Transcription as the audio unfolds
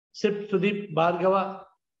Sip Sudeep Bhargava,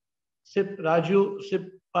 Sip Raju, Sip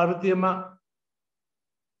Parvati Amma,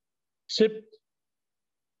 Sip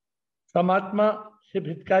Samatma, Sip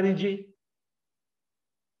Hitkari Ji,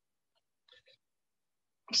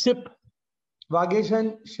 Sip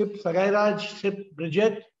Vageshan, Sip Sagairaj, Sip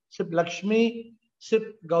Bridget, Sip Lakshmi, Sip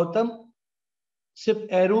Gautam, Sip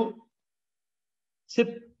Eru,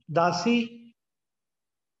 Sip Dasi,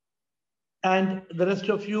 and the rest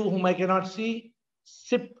of you whom I cannot see,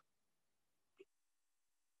 Sip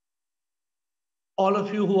all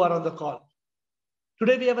of you who are on the call.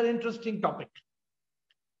 Today we have an interesting topic.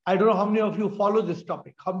 I don't know how many of you follow this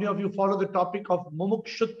topic. How many of you follow the topic of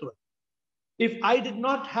Mumukshutva? If I did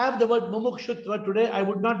not have the word Mumukshutva today, I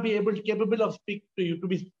would not be capable of speak to you, to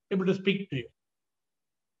be able to speak to you.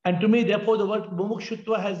 And to me, therefore, the word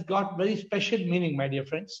Mumukshutva has got very special meaning, my dear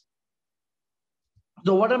friends.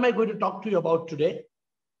 So what am I going to talk to you about today?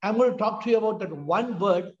 I'm going to talk to you about that one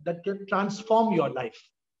word that can transform your life.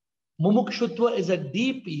 Mumukshutva is a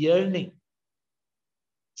deep yearning.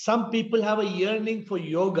 Some people have a yearning for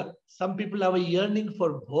yoga. Some people have a yearning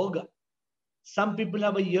for bhoga. Some people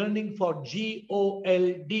have a yearning for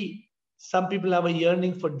G-O-L-D. Some people have a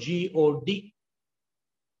yearning for G-O-D.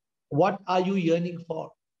 What are you yearning for?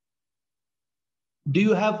 Do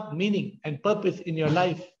you have meaning and purpose in your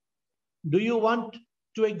life? Do you want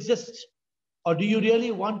to exist? Or do you really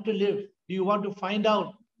want to live? Do you want to find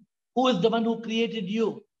out who is the one who created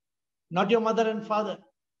you? Not your mother and father.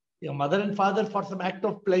 Your mother and father, for some act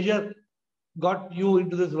of pleasure, got you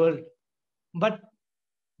into this world. But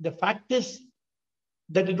the fact is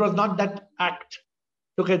that it was not that act.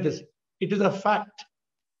 Look at this. It is a fact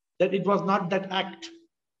that it was not that act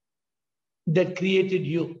that created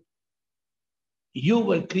you. You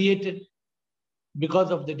were created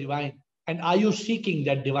because of the divine. And are you seeking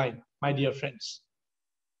that divine, my dear friends?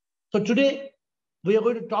 So today, we are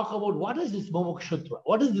going to talk about what is this Mumukshutva?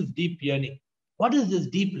 What is this deep yearning? What is this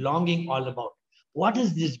deep longing all about? What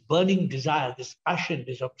is this burning desire, this passion,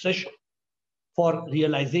 this obsession for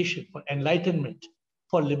realization, for enlightenment,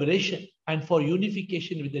 for liberation, and for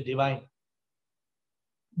unification with the divine?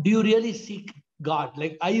 Do you really seek God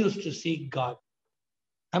like I used to seek God?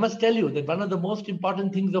 I must tell you that one of the most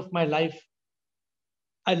important things of my life,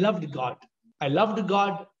 I loved God. I loved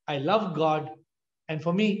God. I love God. And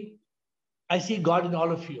for me, I see God in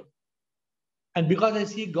all of you. And because I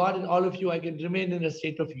see God in all of you, I can remain in a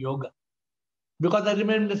state of yoga. Because I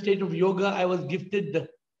remain in a state of yoga, I was gifted the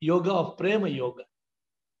yoga of Prema Yoga.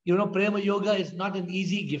 You know, Prema Yoga is not an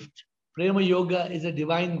easy gift. Prema Yoga is a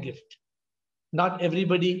divine gift. Not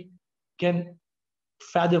everybody can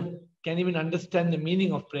fathom, can even understand the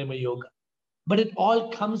meaning of Prema Yoga. But it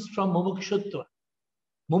all comes from Mumukshutva.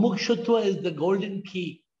 Mumukshutva is the golden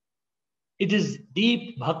key. It is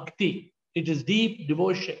deep bhakti. It is deep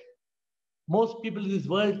devotion. Most people in this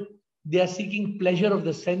world, they are seeking pleasure of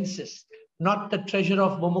the senses, not the treasure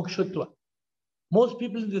of Mumukshutva. Most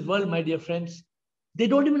people in this world, my dear friends, they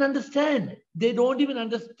don't even understand. They don't even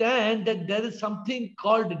understand that there is something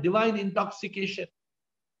called divine intoxication.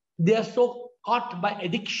 They are so caught by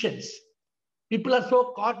addictions. People are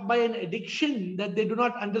so caught by an addiction that they do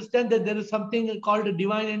not understand that there is something called a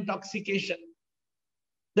divine intoxication.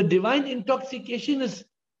 The divine intoxication is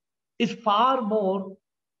far more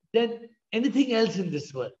than anything else in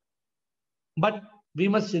this world. But we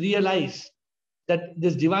must realize that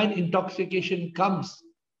this divine intoxication comes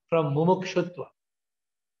from Mumukshutva.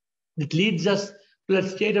 It leads us to a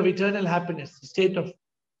state of eternal happiness, a state of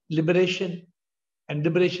liberation and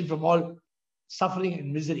liberation from all suffering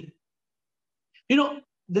and misery. You know,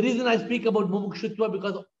 the reason I speak about Mumukshutva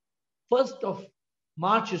because 1st of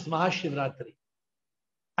March is Mahashivratri.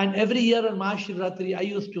 And every year on Mahashivratri, I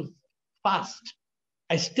used to fast.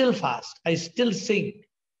 I still fast. I still sing.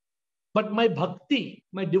 But my bhakti,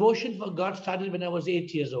 my devotion for God started when I was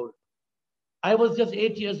 8 years old. I was just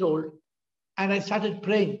 8 years old and I started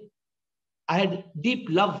praying. I had deep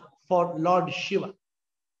love for Lord Shiva.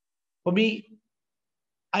 For me,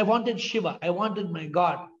 I wanted Shiva. I wanted my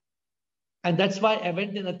God. And that's why I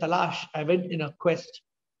went in a talash. I went in a quest.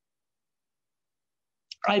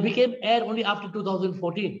 I became heir only after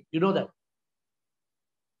 2014. You know that.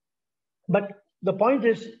 But the point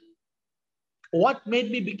is, what made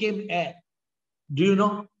me become heir? Do you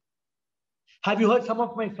know? Have you heard some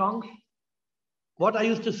of my songs? What I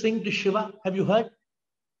used to sing to Shiva? Have you heard?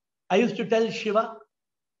 I used to tell Shiva,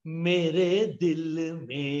 Mere dil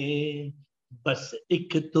mein bas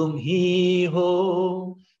ik tum hi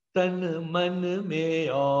ho, tan man mein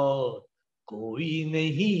aur koi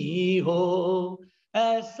nahi ho,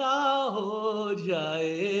 aisa ho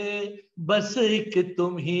jaye bas ik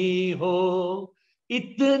tum hi ho,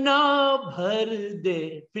 इतना भर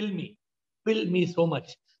दे, fill me so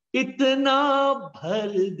much, इतना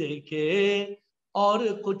भर दे के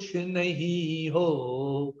और कुछ नहीं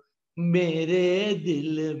हो मेरे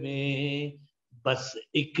दिल में, बस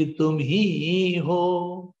एक तुम ही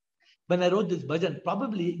हो. When I wrote this bhajan,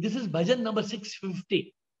 probably this is bhajan number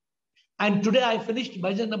 650. And today I finished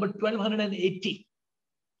bhajan number 1280.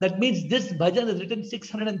 That means this bhajan is written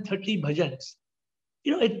 630 bhajans.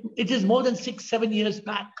 You know, it is more than 6-7 years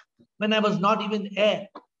back when I was not even here.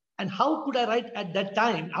 And how could I write at that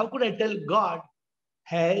time? How could I tell God,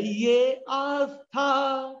 है ये आस्था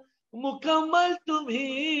मुकम्मल तुम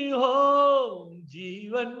ही हो,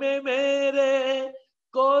 जीवन में मेरे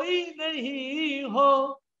कोई नहीं हो,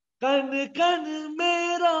 कन कन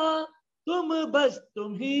मेरा तुम बस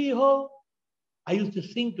तुम ही हो. I used to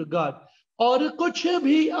sing to God, और कुछ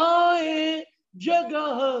भी आए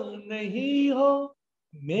जगह नहीं हो,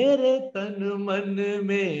 मेरे तन मन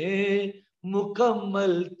में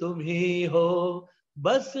मुकम्मल तुम ही हो,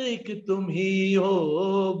 बस एक तुम ही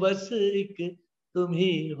हो, बस एक तुम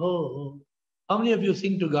ही हो. How many of you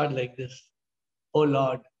sing to God like this? Oh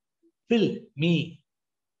Lord, fill me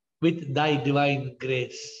with thy divine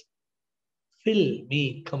grace. Fill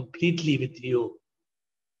me completely with you.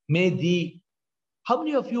 May thee. How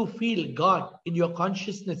many of you feel God in your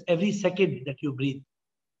consciousness every second that you breathe?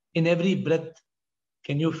 In every breath,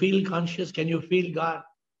 can you feel conscious? Can you feel God?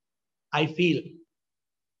 I feel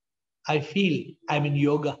I'm in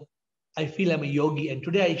yoga. I feel I'm a yogi. And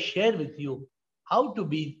today I share with you how to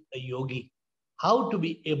be a yogi, how to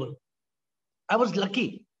be able. I was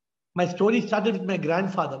lucky. My story started with my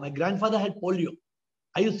grandfather. My grandfather had polio.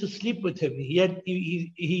 I used to sleep with him.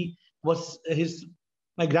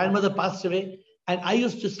 My grandmother passed away, and I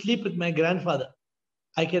used to sleep with my grandfather.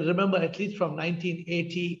 I can remember at least from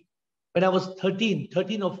 1980, when I was 13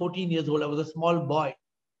 or 14 years old, I was a small boy.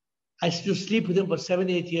 I used to sleep with him for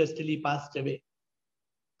 7-8 years till he passed away.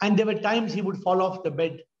 And there were times he would fall off the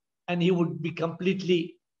bed and he would be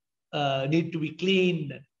completely, need to be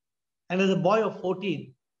cleaned. And as a boy of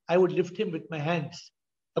 14, I would lift him with my hands.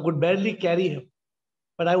 I could barely carry him,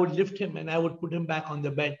 but I would lift him and I would put him back on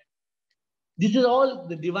the bed. This is all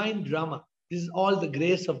the divine drama. This is all the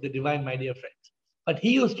grace of the divine, my dear friends. But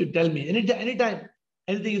he used to tell me, anytime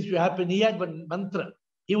anything used to happen, he had one mantra.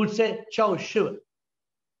 He would say, Chao Shiva.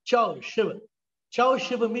 Chao Shiva. Chao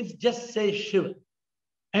Shiva means just say Shiva.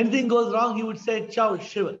 Anything goes wrong, he would say Chao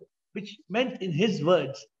Shiva, which meant in his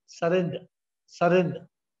words, surrender, surrender.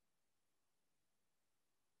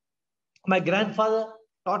 My grandfather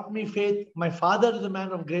taught me faith. My father is a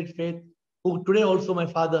man of great faith, who today also my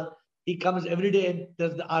father, he comes every day and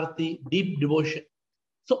does the arti, deep devotion.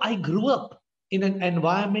 So I grew up in an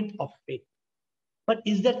environment of faith. But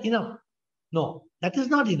is that enough? No, that is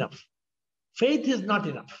not enough. Faith is not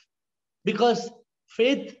enough, because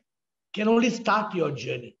faith can only start your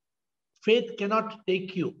journey. Faith cannot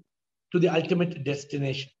take you to the ultimate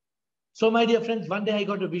destination. So my dear friends, one day I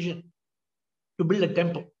got a vision to build a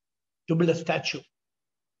temple, to build a statue.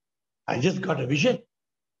 I just got a vision.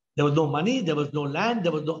 There was no money, there was no land,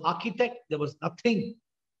 there was no architect, there was nothing.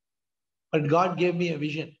 But God gave me a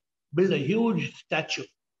vision, build a huge statue.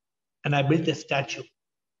 And I built a statue.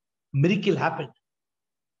 Miracle happened.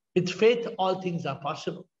 With faith, all things are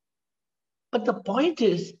possible. But the point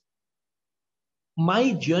is,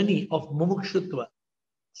 my journey of Mumukshutva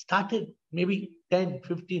started maybe 10,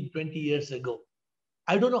 15, 20 years ago.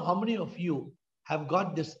 I don't know how many of you have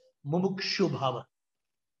got this Mumukshu bhava.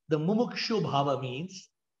 The Mumukshu bhava means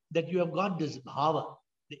that you have got this bhava,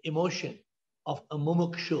 the emotion of a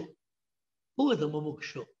Mumukshu. Who is a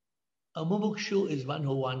Mumukshu? A Mumukshu is one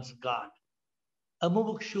who wants God. A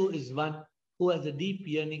Mumukshu is one who has a deep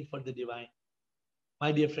yearning for the divine.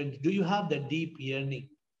 My dear friends, do you have that deep yearning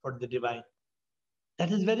for the divine?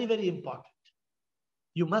 That is very, very important.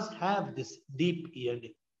 You must have this deep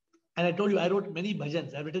yearning. And I told you, I wrote many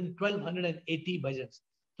bhajans. I've written 1280 bhajans.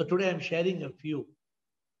 So today I'm sharing a few.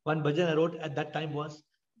 One bhajan I wrote at that time was,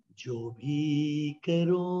 Jo bhi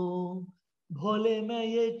karo, bhole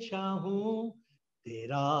main ye chahun,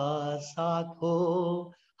 tera saath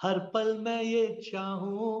ho, har pal main ye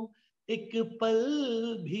chahun, ek pal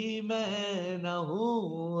bhi main na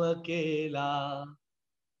hu akela.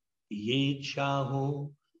 Ye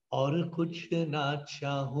chahun aur kuch na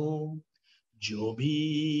chahun, जो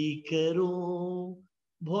भी करूं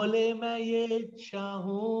भोले मैं ये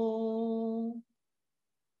चाहूं,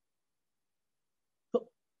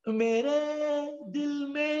 तो मेरे दिल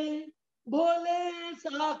में भोले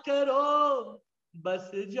सा करो,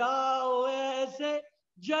 बस जाओ ऐसे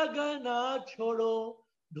जगह ना छोड़ो,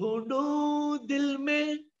 ढूंढूं दिल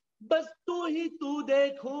में बस तू ही तू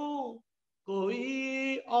देखूं,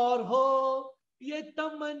 कोई और हो ये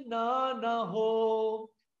तमन्ना ना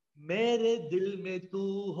हो, मेरे दिल में तू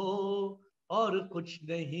हो और कुछ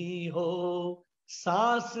नहीं हो,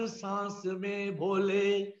 सांस सांस में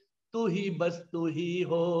भोले तू ही बस तू ही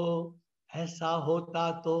हो, ऐसा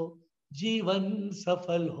होता तो जीवन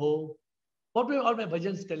सफल हो. What were all my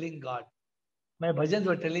bhajans telling God? My bhajans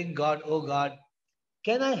were telling God, oh God,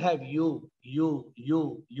 can I have you,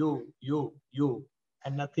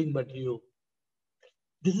 and nothing but you?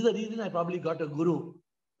 This is the reason I probably got a guru,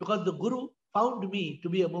 because the guru found me to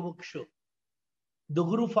be a mumukshu. The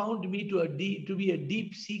guru found me to be a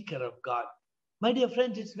deep seeker of God. My dear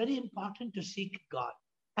friends, it's very important to seek God.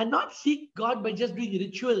 And not seek God by just doing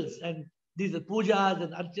rituals and these are pujas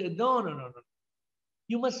and archana. No, no, no, no.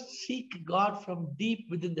 You must seek God from deep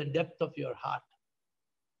within the depth of your heart.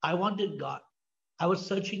 I wanted God. I was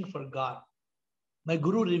searching for God. My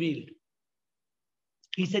guru revealed.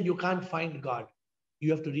 He said, you can't find God.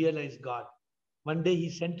 You have to realize God. One day he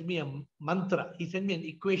sent me a mantra. He sent me an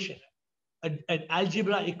equation, an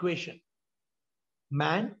algebra equation.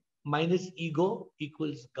 Man minus ego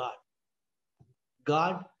equals God.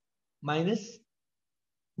 God minus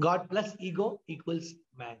God plus ego equals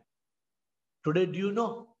man. Today, do you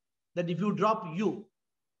know that if you drop your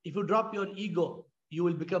ego, you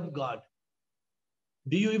will become God?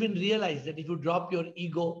 Do you even realize that if you drop your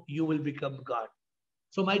ego, you will become God?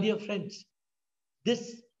 So, my dear friends,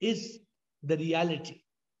 this is the reality.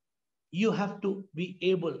 You have to be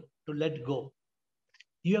able to let go.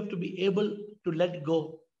 You have to be able to let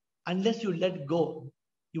go. Unless you let go,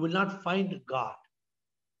 you will not find God.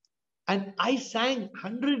 And I sang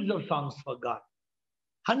hundreds of songs for God.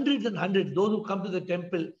 Hundreds and hundreds. Those who come to the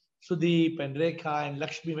temple, Sudeep and Rekha and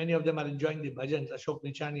Lakshmi, many of them are enjoying the bhajans. Ashok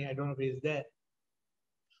Nichani, I don't know if he is there.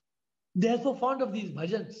 They are so fond of these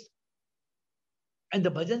bhajans. And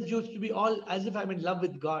the bhajans used to be all as if I'm in love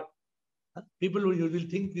with God. People will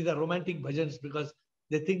think these are romantic bhajans because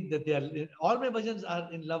they think that they are, all my bhajans are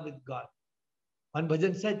in love with God. One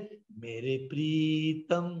bhajan said, Mere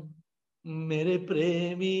Pritam, Mere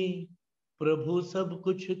Premi, Prabhu sab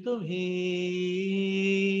kuch tumhi,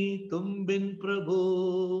 tum bin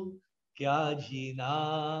Prabhu, kya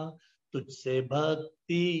jeena, tujhse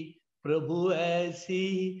bhakti, Prabhu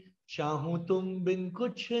aisi, चाहूं तुम बिन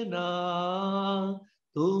कुछ ना,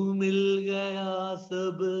 तू मिल गया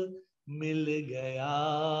सब मिल गया,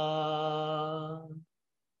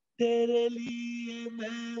 तेरे लिए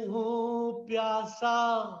मैं हूँ प्यासा,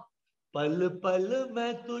 पल पल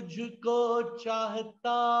मैं तुझको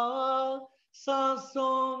चाहता,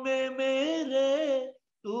 सांसों में मेरे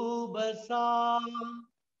तू बसा,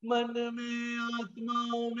 मन में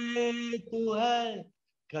आत्माओं में तू है,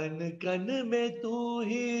 कन कन में तू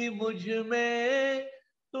ही मुझ में,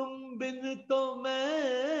 तुम बिन तो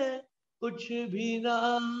मैं कुछ भी ना,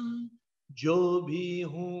 जो भी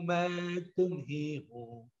हूँ मैं तुम ही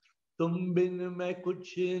हूँ, तुम बिन मैं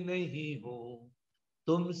कुछ नहीं हूँ,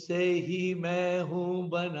 तुमसे ही मैं हूँ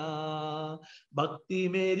बना, भक्ति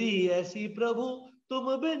मेरी ऐसी प्रभु, तुम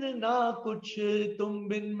बिन ना कुछ, तुम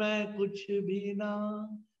बिन मैं कुछ भी ना,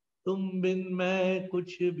 तुम बिन मैं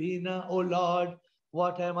कुछ भी ना. Oh Lord,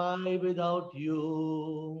 what am I without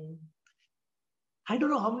you? I don't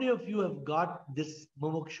know how many of you have got this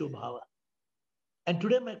mumukshu bhava. And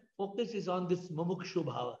today my focus is on this mumukshu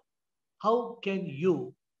bhava. How can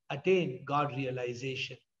you attain God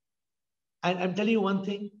realization? And I'm telling you one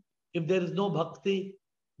thing, if there is no bhakti,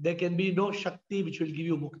 there can be no shakti which will give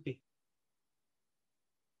you mukti.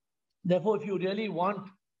 Therefore, if you really want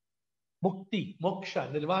mukti, moksha,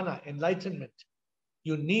 nirvana, enlightenment,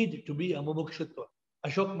 you need to be a mumukshutva.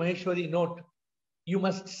 Ashok Maheshwari note, you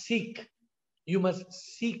must seek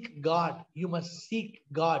God, you must seek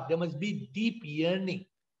God. There must be deep yearning,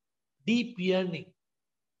 deep yearning.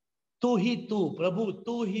 Tu hi tu, Prabhu,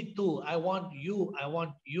 tu hi tu, I want you, I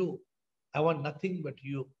want you, I want nothing but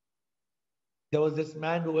you. There was this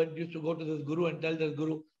man who used to go to this guru and tell this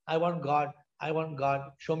guru, I want God,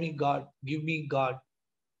 show me God, give me God.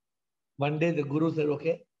 One day the guru said,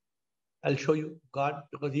 okay, I'll show you God,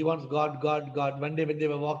 because he wants God, God, God. One day when they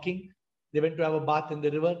were walking, they went to have a bath in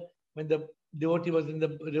the river. When the devotee was in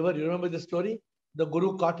the river, you remember the story? The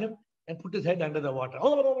guru caught him and put his head under the water.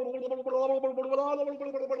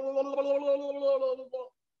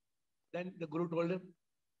 Then the guru told him,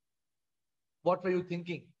 what were you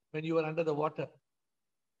thinking when you were under the water?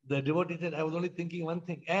 The devotee said, I was only thinking one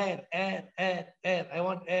thing, air, air, air, air. I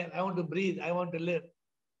want to breathe, I want to live.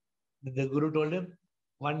 The guru told him,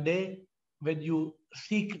 one day when you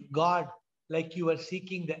seek God like you are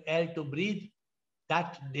seeking the air to breathe,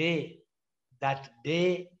 that day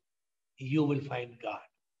you will find God.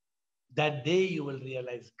 That day you will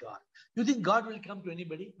realize God. You think God will come to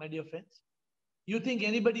anybody, my dear friends? You think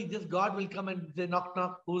anybody, just God will come and say, knock,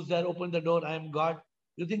 knock, who's there? Open the door, I am God.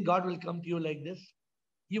 You think God will come to you like this?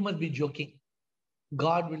 You must be joking.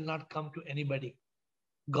 God will not come to anybody.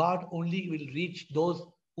 God only will reach those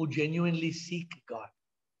who genuinely seek God.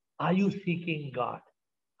 Are you seeking God?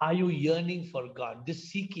 Are you yearning for God? This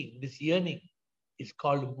seeking, this yearning is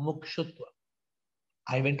called Mumukshutva.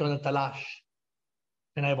 I went on a talash.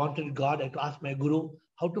 When I wanted God, I had to ask my guru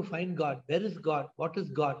how to find God. Where is God? What is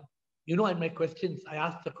God? You know, in my questions, I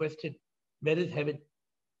asked the question, where is heaven?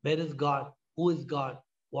 Where is God? Who is God?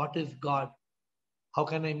 What is God? How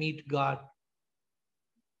can I meet God?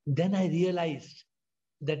 Then I realized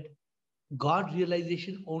that God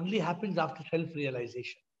realization only happens after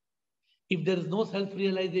self-realization. If there is no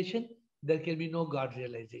self-realization, there can be no God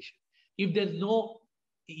realization. If there is no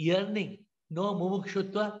yearning, no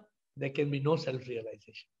mumukshutva, there can be no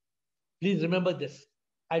self-realization. Please remember this.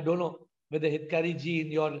 I don't know whether Hitkari ji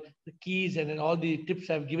in your keys and in all the tips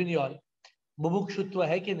I've given you all, mumukshutva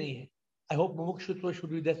hai ke nahi hai? I hope mumukshutva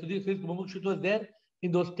should be there. So this mumukshutva is there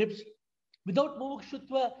in those tips. Without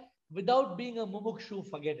mumukshutva, without being a mumukshu,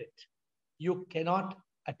 forget it. You cannot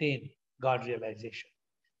attain God realization.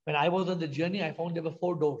 When I was on the journey, I found there were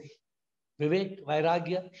 4 doors. Vivek,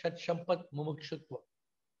 Vairagya, Shat Shampat, Mumukshutva.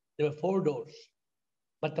 There were 4 doors.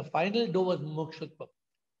 But the final door was Mumukshutva.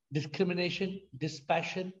 Discrimination,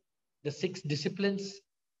 dispassion, the 6 disciplines,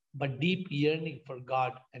 but deep yearning for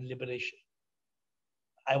God and liberation.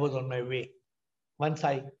 I was on my way. Once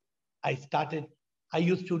I started, I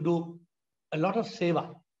used to do a lot of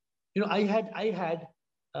seva. You know, I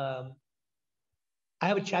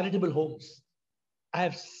have a charitable homes. I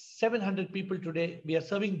have 700 people today. We are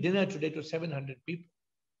serving dinner today to 700 people.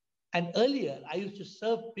 And earlier, I used to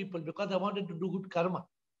serve people because I wanted to do good karma.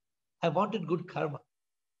 I wanted good karma.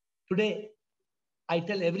 Today, I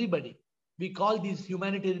tell everybody, we call these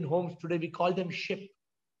humanitarian homes today, we call them SHIP,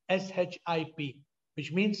 S-H-I-P,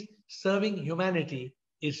 which means serving humanity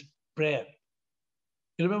is prayer.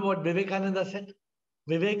 You remember what Vivekananda said?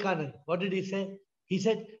 Vivekananda, what did he say? He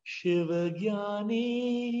said, Shiva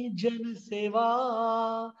Jnani Jan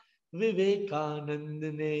Seva,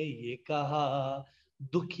 Vivekananda ne ye kaha,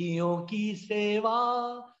 Dukhiyon ki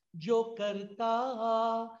seva jo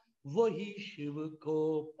karta, वही शिव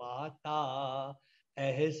को पाता,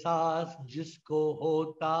 एहसास जिसको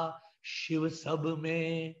होता शिव सब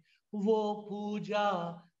में वो पूजा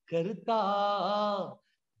करता,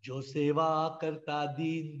 जो सेवा करता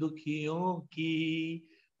दीन दुखियों की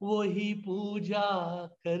वही पूजा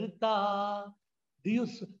करता.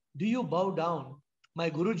 Do you bow down?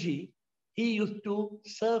 My Guruji, he used to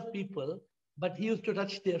serve people, but he used to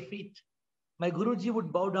touch their feet. My Guruji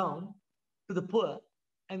would bow down to the poor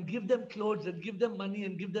and give them clothes and give them money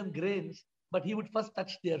and give them grains, but he would first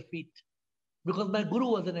touch their feet. Because my Guru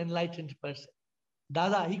was an enlightened person.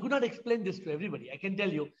 Dada, he could not explain this to everybody. I can tell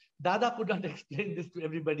you, Dada could not explain this to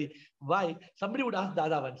everybody. Why? Somebody would ask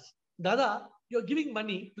Dada once, Dada, you're giving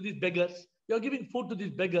money to these beggars, you're giving food to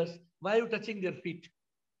these beggars, why are you touching their feet?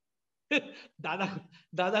 Dada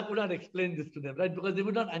could not explain this to them, right? Because they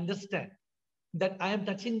would not understand that I am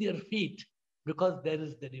touching their feet because there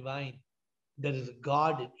is the divine. There is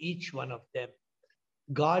God in each one of them.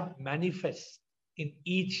 God manifests in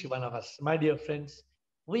each one of us. My dear friends,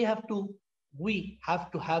 we have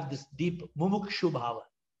to have this deep mumukshu bhava.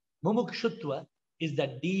 Mumukshutva is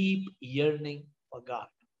the deep yearning for God.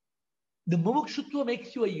 The mumukshutva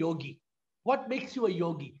makes you a yogi. What makes you a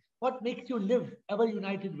yogi? What makes you live ever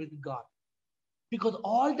united with God? Because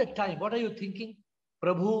all the time, what are you thinking?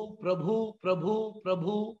 Prabhu, Prabhu, Prabhu,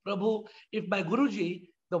 Prabhu, Prabhu. If my Guruji,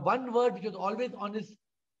 the one word which was always on his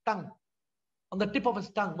tongue, on the tip of his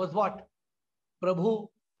tongue was what? Prabhu,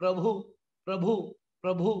 Prabhu, Prabhu,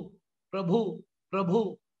 Prabhu, Prabhu,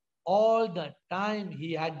 Prabhu. All the time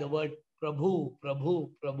he had the word Prabhu,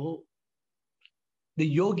 Prabhu, Prabhu. The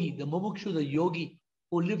yogi, the mumukshu, the yogi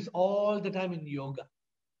who lives all the time in yoga.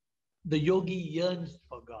 The yogi yearns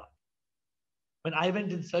for God. When I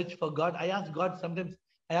went in search for God, I asked God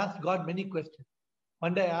many questions.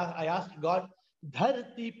 One day I asked God,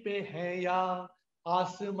 धरती पे है या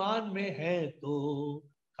आसमान में है तो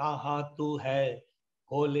कहाँ तू है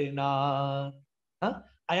भोलेनाथ?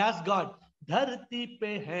 I asked God, धरती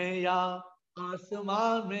पे है या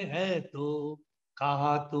आसमान में है तो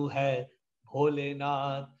कहाँ तू है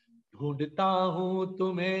भोलेनाथ? ढूंढता हूँ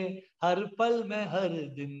तुम्हें हर पल में हर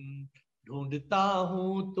दिन, ढूंढता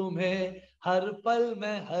हूँ तुम्हें हर पल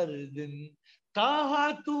में हर दिन,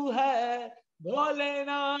 कहाँ तू है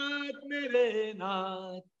भोलेनाथ मेरे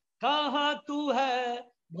नाथ, कहाँ तू है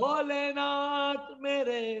Bholenath,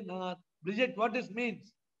 mere nath. Bridget, what this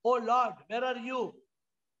means? Oh Lord, where are you?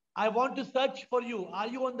 I want to search for you. Are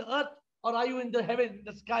you on the earth or are you in the heaven, in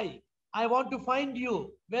the sky? I want to find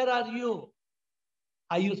you. Where are you?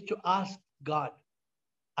 I used to ask God.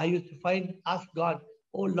 I used to ask God,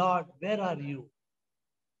 oh Lord, where are you?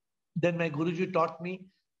 Then my Guruji taught me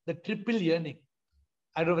the triple yearning.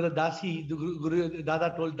 I don't know whether the Guru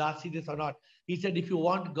Dada told Dasi this or not. He said, if you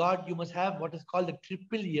want God, you must have what is called the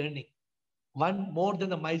triple yearning. One, more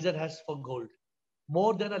than a miser has for gold,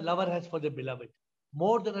 more than a lover has for the beloved,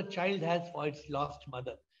 more than a child has for its lost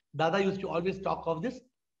mother. Dada used to always talk of this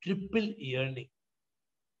triple yearning.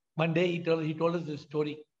 One day he told us this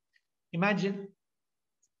story. Imagine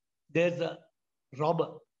there's a robber.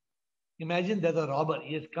 Imagine there's a robber.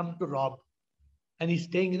 He has come to rob and he's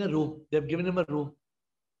staying in a room. They've given him a room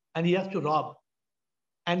and he has to rob.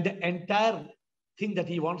 And the entire thing that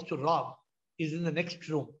he wants to rob is in the next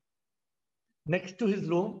room. Next to his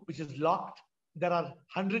room, which is locked, there are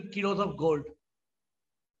 100 kilos of gold.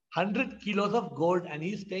 100 kilos of gold, and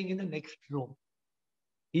he's staying in the next room.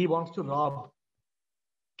 He wants to rob.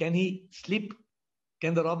 Can he sleep?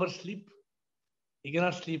 Can the robber sleep? He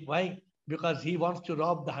cannot sleep. Why? Because he wants to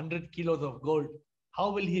rob the 100 kilos of gold.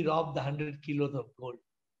 How will he rob the 100 kilos of gold?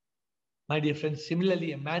 My dear friends,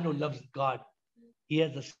 similarly, a man who loves God, he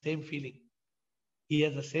has the same feeling. He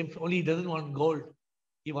has the same, only he doesn't want gold.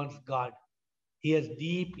 He wants God. He has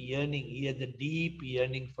deep yearning. He has a deep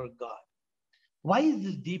yearning for God. Why is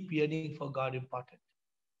this deep yearning for God important?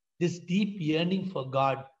 This deep yearning for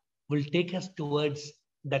God will take us towards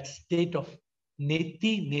that state of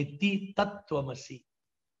neti neti tattvamasi.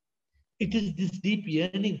 It is this deep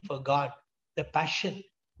yearning for God, the passion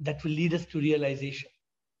that will lead us to realization.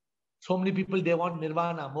 So many people, they want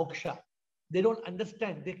nirvana, moksha. They don't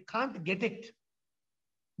understand. They can't get it.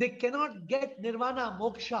 They cannot get nirvana,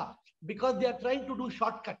 moksha, because they are trying to do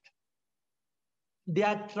shortcut. They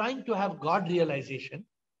are trying to have God realization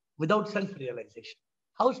without self-realization.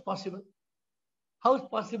 How is possible? How is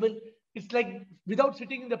possible? It's like without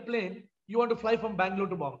sitting in the plane, you want to fly from Bangalore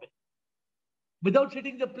to Bombay. Without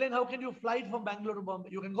sitting in the plane, how can you fly from Bangalore to Bombay?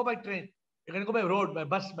 You can go by train, you can go by road, by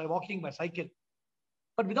bus, by walking, by cycle.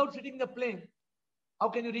 But without sitting in the plane, how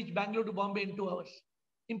can you reach Bangalore to Bombay in 2 hours?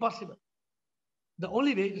 Impossible. The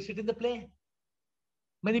only way is to sit in the plane.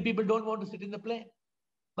 Many people don't want to sit in the plane,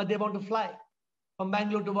 but they want to fly from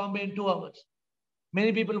Bangalore to Bombay in 2 hours.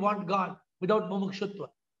 Many people want God without Mumukshutva.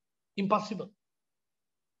 Impossible.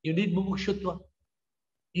 You need Mumukshutva.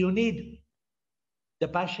 You need the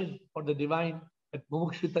passion for the divine, that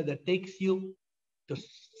Mumukshutva that takes you to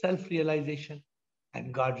self-realization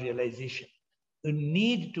and God realization. You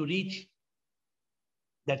need to reach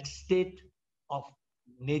that state of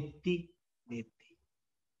neti neti.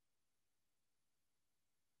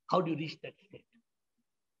 How do you reach that state?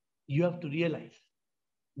 You have to realize.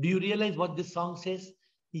 Do you realize what this song says?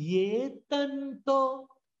 Ye tanto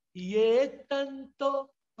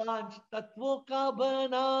पांच तत्वों का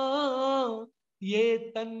बना, ये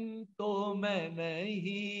तन तो मैं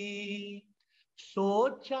नहीं,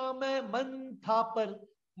 सोचा मैं मन था पर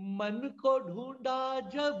मन को ढूंढा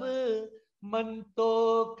जब, मन तो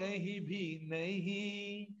कहीं भी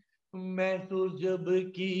नहीं, महसूस जब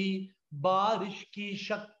की बारिश की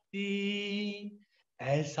शक्ति,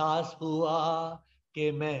 एहसास हुआ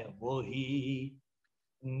कि मैं वही,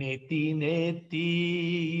 नेति नेति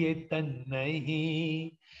ये तन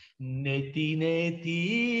नहीं, नेति नेति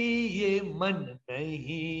ये मन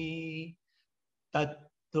नहीं,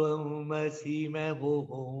 तत्त्वमसि मैं वो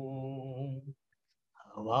हूँ,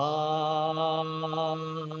 हवा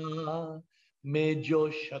में जो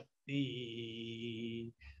शक्ति,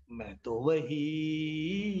 मैं तो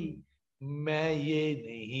वही, मैं ये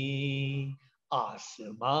नहीं,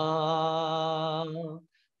 आसमां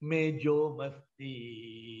में जो मस्ती,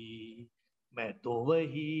 मैं तो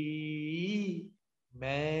वही,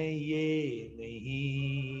 मैं ये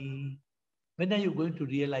नहीं. When are you going to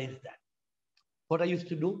realize that? What I used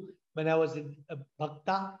to do when I was in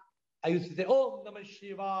Bhakta, I used to say, Om Namah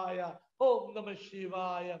Shivaya, Om Namah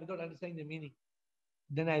Shivaya, without understanding the meaning.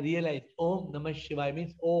 Then I realized Om Namah Shivaya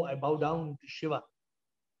means, oh, I bow down to Shiva.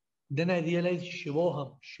 Then I realized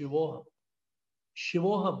Shivoham, Shivoham.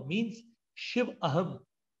 Shivoham means Shiv Aham.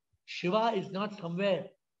 Shiva is not somewhere.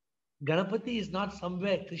 Ganapati is not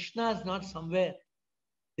somewhere. Krishna is not somewhere.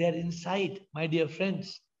 They are inside, my dear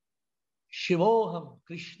friends. Shivoham,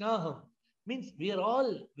 Krishnaham means we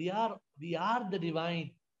are the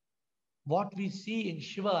divine. What we see in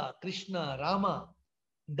Shiva, Krishna, Rama,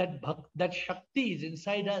 that Shakti is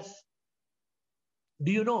inside us.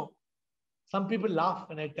 Do you know? Some people laugh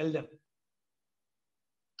when I tell them.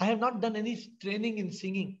 I have not done any training in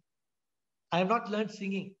singing. I have not learned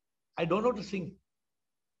singing. I don't know to sing.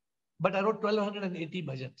 But I wrote 1280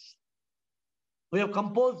 bhajans. We have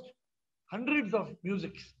composed hundreds of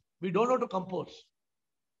musics. We don't know to compose.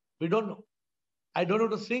 We don't know. I don't know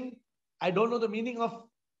to sing. I don't know the meaning of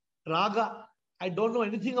raga. I don't know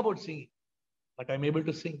anything about singing. But I'm able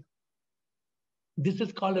to sing. This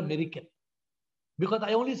is called a miracle. Because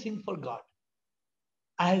I only sing for God.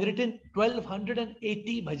 I have written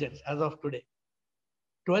 1280 bhajans as of today.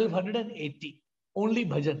 1280. Only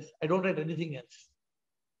bhajans. I don't write anything else.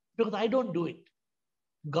 Because I don't do it.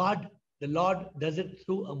 God, the Lord, does it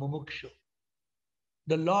through a mumukshu.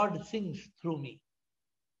 The Lord sings through me.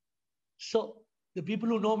 So the people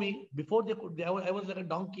who know me, before I was like a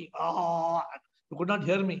donkey. Oh, you could not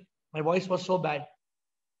hear me. My voice was so bad.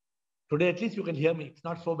 Today, at least you can hear me. It's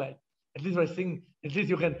not so bad. At least when I sing, at least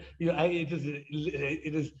you can,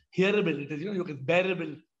 it is hearable. It is, you can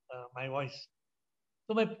bearable my voice.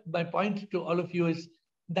 So my point to all of you is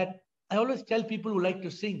that I always tell people who like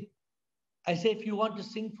to sing, I say, if you want to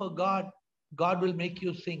sing for God, God will make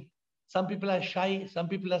you sing. Some people are shy. Some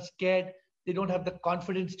people are scared. They don't have the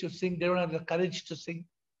confidence to sing. They don't have the courage to sing.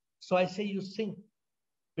 So I say you sing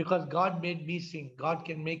because God made me sing. God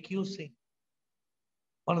can make you sing.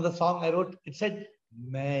 One of the songs I wrote, it said,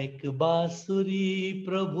 मैं एक बांसुरी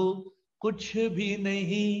प्रभु कुछ भी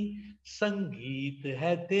नहीं, संगीत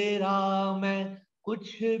है तेरा मैं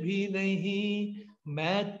कुछ भी नहीं,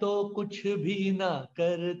 मैं तो कुछ भी ना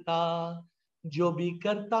करता, जो भी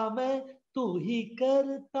करता मैं तू ही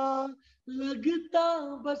करता, लगता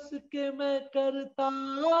बस के मैं करता,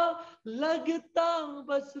 लगता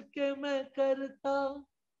बस के मैं करता,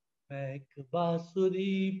 मैं एक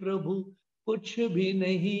बांसुरी प्रभु कुछ भी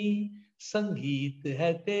नहीं, संगीत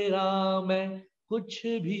है तेरा मैं कुछ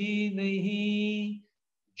भी नहीं,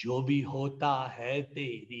 जो भी होता है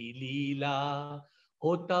तेरी लीला,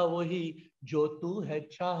 होता वही जो तू है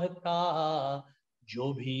चाहता,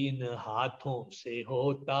 जो भी इन हाथों से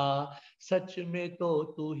होता, सच में तो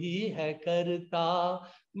तू ही है करता,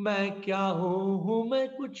 मैं क्या हूँ मैं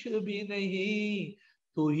कुछ भी नहीं,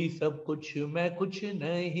 तू ही सब कुछ मैं कुछ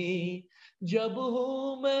नहीं, जब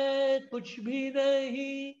हूँ मैं कुछ भी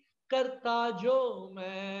नहीं, करता जो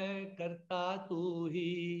मैं करता तू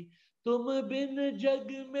ही, तुम बिन जग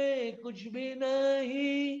में कुछ भी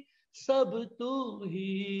नहीं, सब तू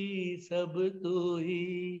ही सब तू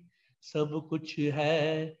ही, सब कुछ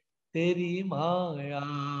है तेरी माया,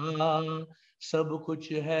 सब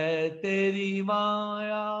कुछ है तेरी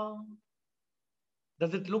माया.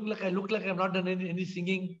 Does it look like I look like I've not done any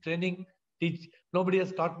singing training? Nobody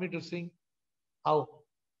has taught me to sing. How?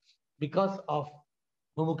 Because of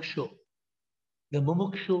Mumukshu. The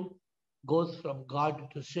Mumukshu goes from God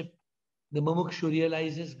to ship. The Mumukshu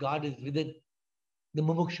realizes God is within. The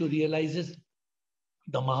Mumukshu realizes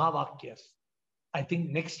the Mahavakyas. I think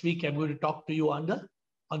next week I'm going to talk to you on the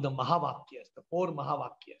Mahavakyas, the 4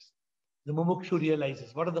 Mahavakyas. The Mumukshu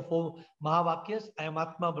realizes. What are the 4 Mahavakyas? I am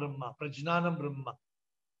Atma Brahma, Prajnanam Brahma,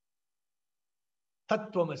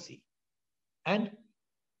 Tattvamasi, and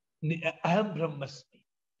Aham Brahmasmi.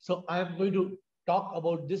 So I am going to talk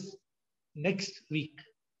about this next week.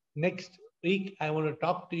 Next week, I want to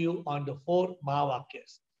talk to you on the 4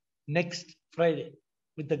 Mahavakyas. Next Friday,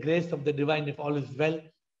 with the grace of the divine, if all is well,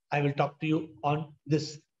 I will talk to you on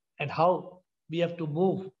this and how we have to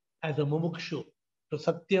move as a mumukshu to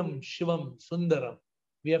Satyam, Shivam, Sundaram.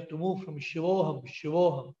 We have to move from Shivoham,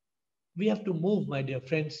 Shivoham. We have to move, my dear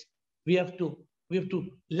friends. We have to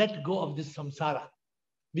let go of this samsara.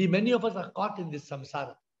 Many of us are caught in this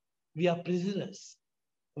samsara. We are prisoners.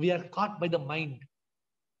 We are caught by the mind.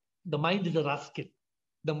 The mind is a rascal.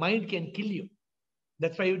 The mind can kill you.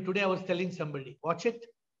 That's why today I was telling somebody, watch it,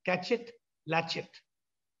 catch it, latch it.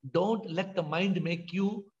 Don't let the mind make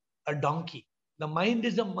you a donkey. The mind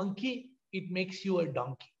is a monkey. It makes you a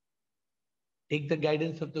donkey. Take the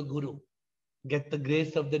guidance of the Guru. Get the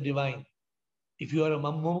grace of the divine. If you are a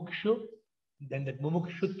mumukshu, then that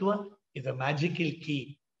mumukshutva is a magical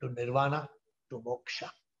key to nirvana, to moksha.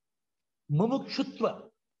 Mumukshutva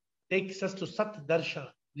takes us to Sat Darshana,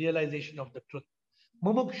 realization of the truth.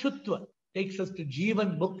 Mumukshutva takes us to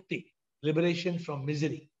Jivan Mukti, liberation from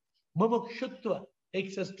misery. Mumukshutva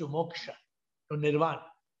takes us to moksha, to nirvana.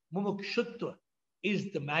 Mumukshutva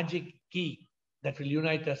is the magic key that will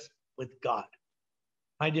unite us with God.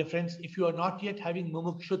 My dear friends, if you are not yet having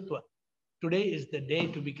mumukshutva, today is the day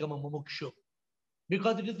to become a mumukshu.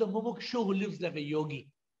 Because it is the mumukshu who lives like a yogi,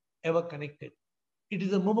 ever connected. It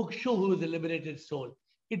is a mumukshu who is a liberated soul.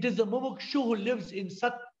 It is the mumukshu who lives in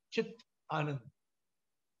Sat Chit Anand.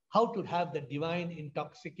 How to have the divine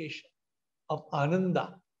intoxication of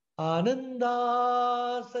Ananda Ananda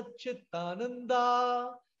सच्चित आनंदा,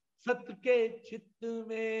 सत्य के चित्त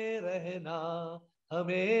में रहना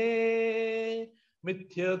हमें,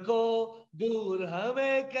 मिथ्य को दूर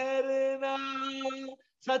हमें करना,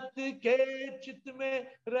 सत्य के चित्त में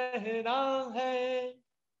रहना है.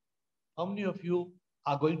 How many of you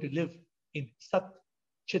are going to live in Sat,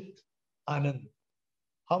 Chit, Anand?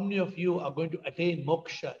 How many of you are going to attain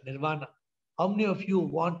moksha, nirvana? How many of you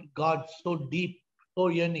want God so deep, so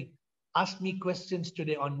yearning? Ask me questions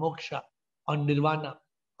today on moksha, on nirvana,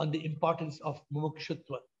 on the importance of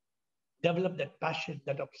mumukshutva. Develop that passion,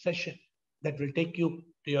 that obsession that will take you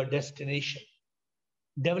to your destination.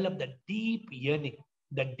 Develop that deep yearning,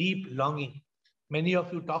 that deep longing. Many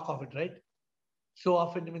of you talk of it, right? So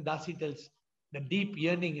often, when Dasi tells the deep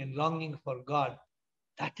yearning and longing for God,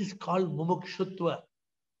 that is called mumukshutva.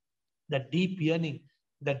 The deep yearning,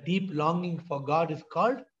 the deep longing for God is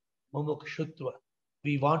called mumukshutva.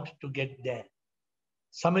 We want to get there.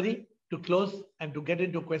 Summary to close and to get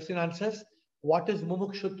into question answers. What is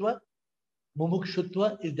mumukshutva?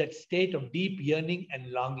 Mumukshutva is that state of deep yearning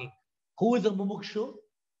and longing. Who is a mumukshu?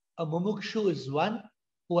 A mumukshu is one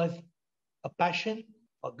who has a passion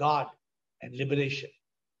for God and liberation.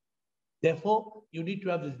 Therefore, you need to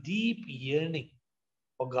have this deep yearning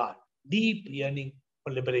for God, deep yearning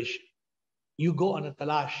for liberation. You go on a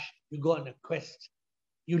talash, you go on a quest,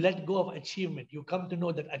 you let go of achievement. You come to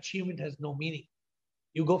know that achievement has no meaning.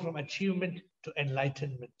 You go from achievement to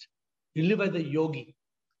enlightenment. You live as a yogi.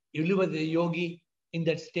 You live as a yogi in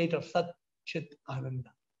that state of Sat, Chit,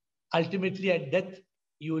 Ananda. Ultimately, at death,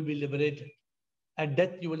 you will be liberated. At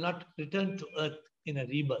death, you will not return to earth in a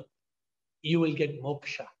rebirth. You will get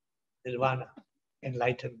moksha, nirvana,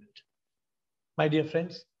 enlightenment. My dear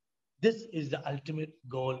friends, this is the ultimate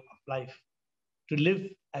goal of life, to live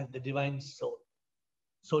as the divine soul.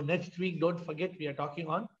 So next week, don't forget, we are talking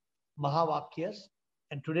on Mahavakyas.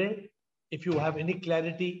 And today, if you have any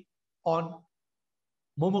clarity on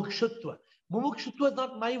Mumukshutva. Mumukshutva is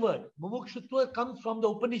not my word. Mumukshutva comes from the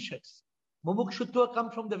Upanishads. Mumukshutva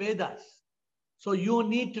comes from the Vedas. So you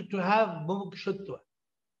need to have Mumukshutva.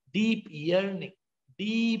 Deep yearning.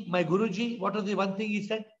 Deep, my Guruji, what was the one thing he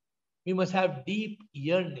said? We must have deep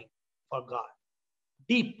yearning for God.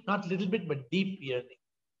 Deep, not little bit, but deep yearning.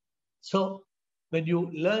 So when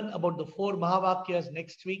you learn about the 4 Mahavakyas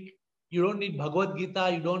next week, you don't need Bhagavad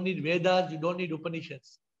Gita, you don't need Vedas, you don't need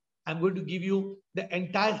Upanishads. I'm going to give you the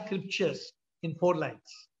entire scriptures in 4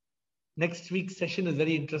 lines. Next week's session is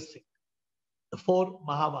very interesting. The 4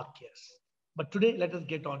 Mahavakyas. But today, let us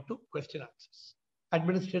get on to question answers.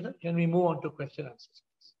 Administrator, can we move on to question answers,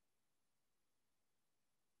 please?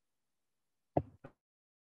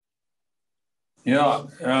 Yeah,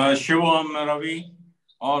 Shivam, Ravi,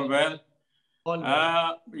 all well. All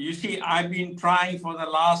well. You see, I've been trying for the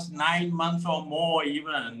last 9 months or more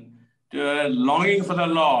even, longing for the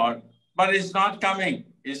Lord, but it's not coming.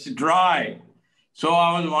 It's dry. So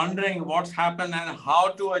I was wondering what's happened and how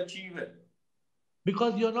to achieve it.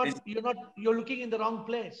 Because you're looking in the wrong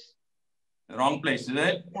place. The wrong place, is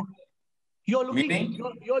it? Yeah. You're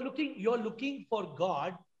looking for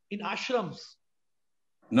God in ashrams.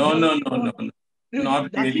 No.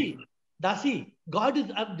 Not really. Dasi, God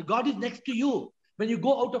is next to you. When you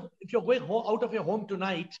go if you're going out of your home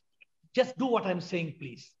tonight, just do what I'm saying,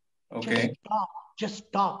 please. Okay. Just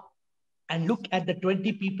stop and look at the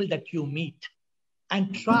 20 people that you meet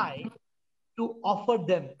and try to offer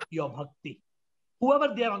them your bhakti.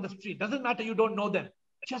 Whoever they are on the street, doesn't matter, you don't know them.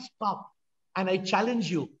 Just stop. And I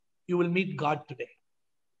challenge you, you will meet God today.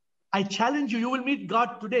 I challenge you, you will meet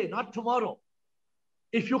God today, not tomorrow.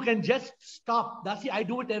 If you can just stop. Dasi, I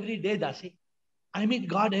do it every day, Dasi. I meet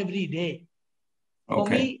God every day.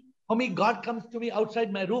 Okay. For me, God comes to me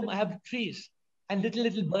outside my room. I have trees and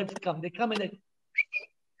little birds come. They come and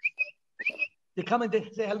they come and they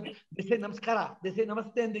say hello. They say namaskara. They say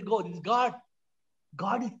namaste and they go. This is God.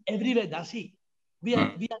 God is everywhere, Dasi. We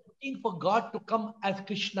are looking for God to come as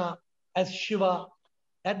Krishna, as Shiva.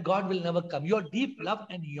 That God will never come. Your deep love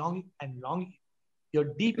and longing, your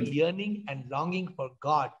deep yearning and longing for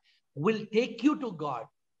God will take you to God,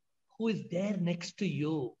 who is there next to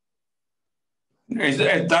you. Is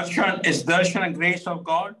darshan a grace of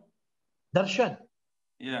God? Darshan.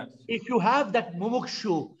 Yes. If you have that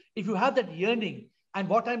mumukshu, if you have that yearning, and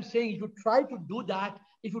what I'm saying, if you try to do that,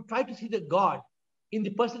 if you try to see the God in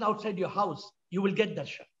the person outside your house, you will get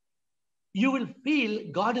darshan. You will feel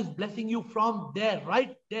God is blessing you from there,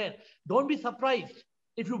 right there. Don't be surprised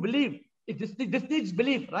if you believe. This needs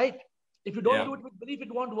belief, right? If you don't do it with belief,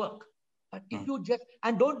 it won't work. But if you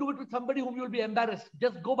and don't do it with somebody whom you will be embarrassed.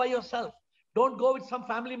 Just go by yourself. Don't go with some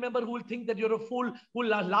family member who will think that you're a fool, who will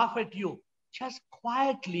laugh at you. Just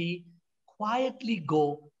quietly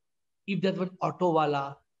go. If there's an auto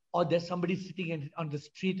wala or there's somebody sitting on the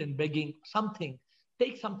street and begging something,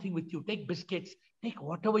 take something with you. Take biscuits, take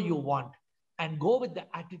whatever you want, and go with the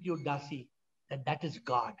attitude, Dasi, that is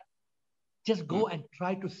God. Just go and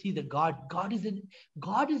try to see the God. God is the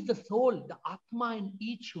soul, the Atma in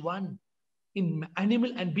each one, in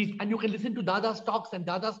animal and beast. And you can listen to Dada's talks, and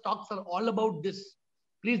Dada's talks are all about this.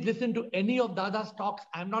 Please listen to any of Dada's talks.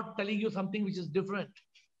 I'm not telling you something which is different.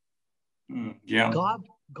 Yeah.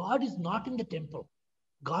 God is not in the temple.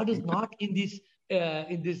 God is not in this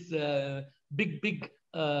big,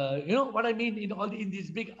 you know what I mean, in these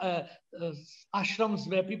big ashrams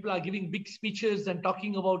where people are giving big speeches and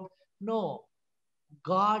talking about. No,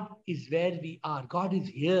 God is where we are. God is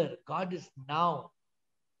here. God is now.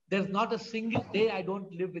 There's not a single day I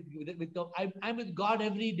don't live with you. I'm with God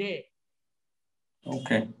every day.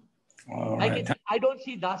 Okay. All right. I don't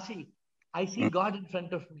see Dasi. I see God in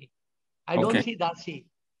front of me. I don't see Dasi.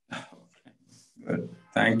 Good.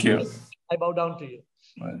 Thank you. I bow down to you.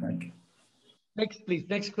 Well, thank you. Next, please.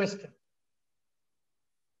 Next question.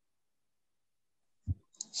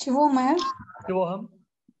 शिवोमय, शिवोहम।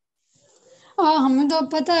 हमें तो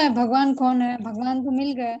पता है भगवान कौन है, भगवान तो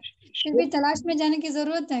मिल गए, फिर भी तलाश में जाने की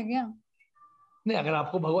जरूरत है क्या? नहीं, अगर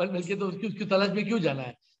आपको भगवान मिल गए तो उसकी तलाश में क्यों जाना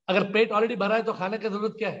है? अगर पेट ऑलरेडी भरा है तो खाने की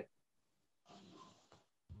जरूरत क्या है?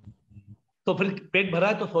 तो फिर पेट भरा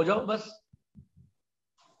है तो सो जाओ बस।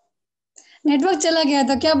 नेटवर्क चला गया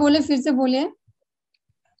था क्या? बोले, फिर से बोलिए।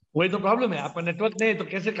 वही तो प्रॉब्लम है, आपका नेटवर्क नहीं है तो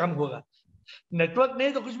कैसे काम होगा? नेटवर्क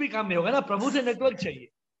नहीं तो कुछ भी काम नहीं होगा ना। प्रभु से नेटवर्क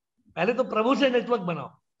चाहिए, पहले तो प्रभु से नेटवर्क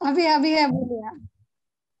बनाओ। अभी है, बोलिए।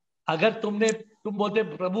 अगर तुम बोलते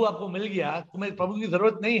प्रभु आपको मिल गया, तुम्हें प्रभु की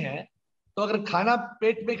जरूरत नहीं है, तो अगर खाना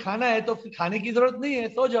पेट में खाना है तो फिर खाने की जरूरत नहीं है,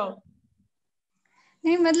 सो जाओ।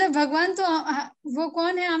 नहीं मतलब भगवान तो वो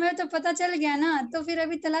कौन है हमें तो पता चल गया ना, तो फिर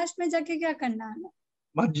अभी तलाश में जाके क्या करना है?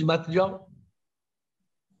 मत जाओ।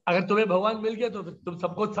 अगर तुम्हें भगवान मिल गया तो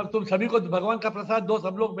तुम सभी को भगवान का प्रसाद दो।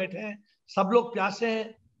 सब लोग बैठे हैं, सब लोग प्यासे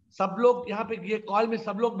हैं, सब लोग यहाँ पे ये कॉल में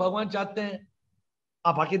सब लोग भगवान चाहते हैं।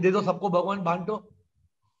 आप आके दे दो, सबको भगवान बांटो।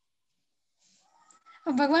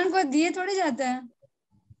 भगवान को दिए थोड़ी जाते हैं।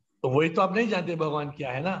 तो वही तो आप नहीं जानते भगवान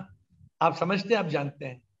क्या है ना। आप समझते हैं, आप जानते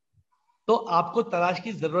हैं। तो आपको तलाश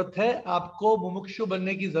की जरूरत है, आपको मुमुक्षु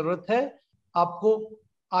बनने की जरूरत है, आपको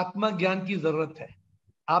आत्मा ज्ञान की जरूरत है।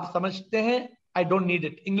 आप समझते हैं, I don't need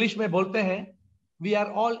it. English में बोलते हैं we are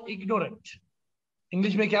all ignorant.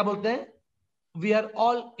 English में क्या बोलते हैं? We are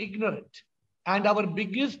all ignorant, and our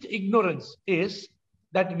biggest ignorance is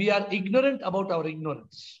that we are ignorant about our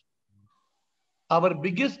ignorance. Our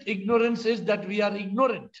biggest ignorance is that we are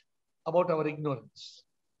ignorant about our ignorance.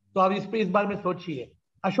 तो आप इस बार में सोचिए।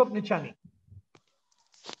 अशोक निचानी।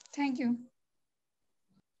 Thank you.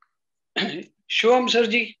 Shivam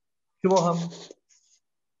Sarji. Shivoham.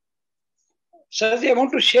 Sarji, I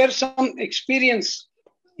want to share some experience.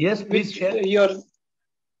 Yes, please share. Your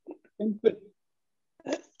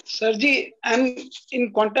Sarji, I'm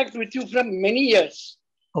in contact with you from many years.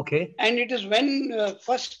 Okay. And it is when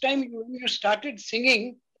first time when you started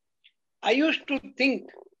singing, I used to think,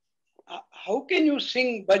 how can you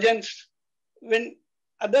sing bhajans when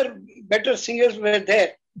other better singers were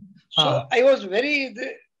there? So I was very,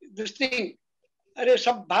 this thing, अरे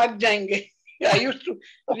सब भाग जाएंगे. I used to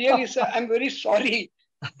really say, I'm very sorry.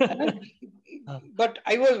 But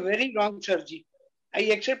I was very wrong, Sarji. I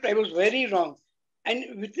accept I was very wrong.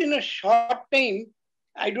 And within a short time,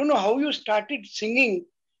 I don't know how you started singing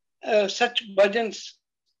such bhajans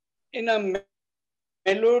in a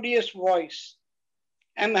melodious voice.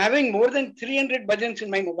 I'm having more than 300 bhajans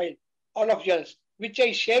in my mobile, all of yours, which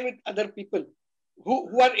I share with other people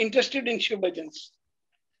who are interested in Shiv bhajans.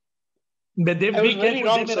 But they I was very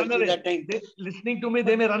wrong, they may run away. that time. Listening to me,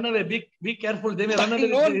 they may run away. Be careful, they may run away.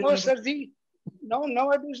 No, Sarji. No,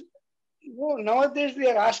 nowadays they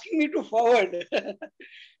are asking me to forward.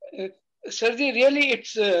 Sarji, really,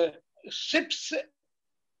 it's 6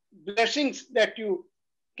 blessings that you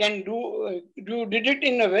can do. You did it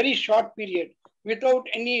in a very short period without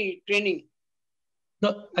any training.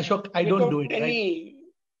 No, Ashok, I don't do it. Right?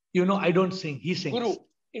 You know, I don't sing. He sings. Guru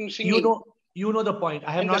in singing. You know the point.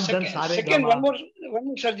 I have not done Sare Second, Gama. one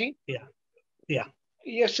more, Sarji. Yeah.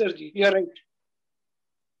 Yes, Sarji, you are right.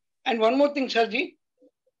 And one more thing, Sarji.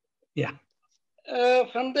 Yeah.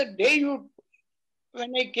 From the day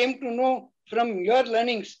when I came to know from your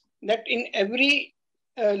learnings that in every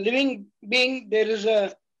living being there is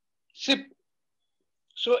a sip.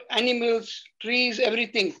 So animals, trees,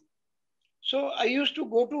 everything. So I used to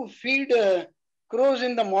go to feed crows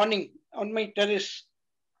in the morning on my terrace.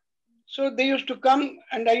 So they used to come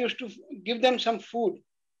and I used to give them some food.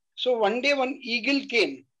 So one day one eagle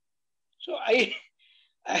came. So I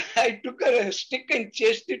took a stick and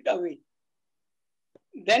chased it away.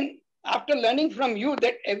 Then after learning from you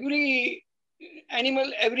that every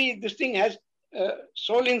animal, this thing has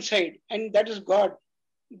soul inside and that is God.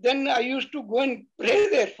 Then I used to go and pray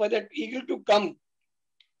there for that eagle to come.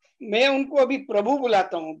 मैं उनको अभी प्रभु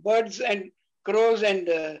बुलाता हूँ, birds and crows and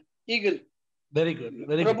eagle. Very good.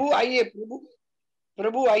 Very Prabhu good. आइए,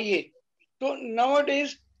 प्रभु आइए. So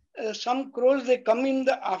nowadays some crows, they come in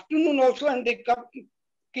the afternoon also and they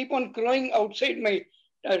keep on crowing outside my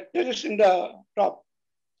terrace in the top,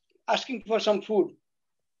 asking for some food.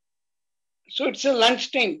 So it's a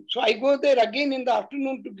lunch time. So I go there again in the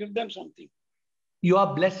afternoon to give them something. You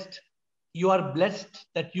are blessed. You are blessed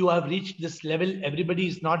that you have reached this level. Everybody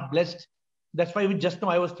is not blessed. That's why just now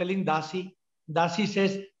I was telling Dasi. Dasi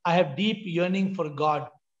says, I have deep yearning for God.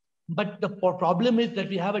 But the problem is that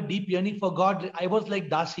we have a deep yearning for God. I was like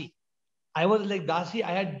Dasi. I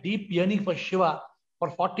had deep yearning for Shiva for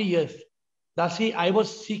 40 years. Dasi, I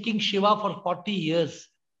was seeking Shiva for 40 years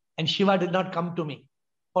and Shiva did not come to me.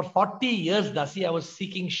 For 40 years, Dasi, I was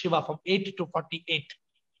seeking Shiva from 8 to 48.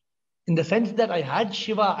 In the sense that I had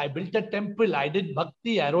Shiva, I built a temple, I did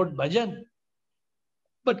Bhakti, I wrote bhajan.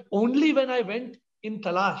 But only when I went in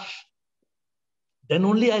Talash, then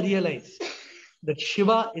only I realized that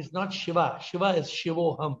Shiva is not Shiva. Shiva is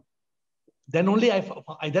Shivoham. Then only I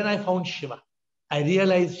found Shiva. I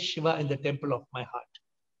realized Shiva in the temple of my heart.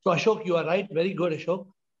 So Ashok, you are right. Very good, Ashok.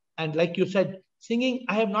 And like you said, singing,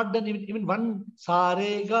 I have not done even one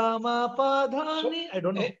Sare Gama Padhani. I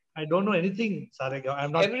don't know. I don't know anything. Sare Gama.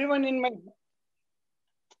 I'm not.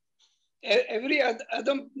 Every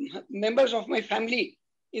other members of my family,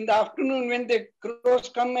 in the afternoon when the crows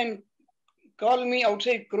come and call me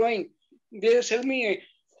outside crowing, they tell me,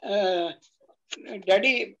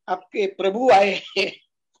 Daddy, aapke Prabhu aaye.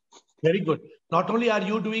 Very good. Not only are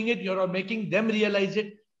you doing it, you're making them realize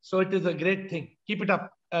it. So it is a great thing. Keep it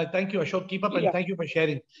up. Thank you, Ashok. Keep up and thank you for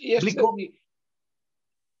sharing. Yes,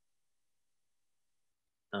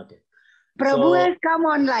 okay. Prabhu has come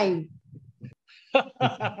online.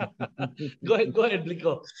 Go ahead,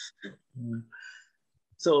 Bliko.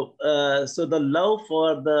 So the love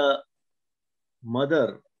for the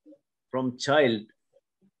mother from child,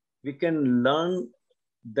 we can learn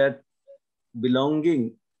that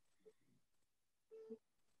belonging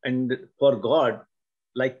and for God,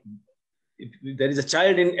 like there is a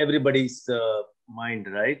child in everybody's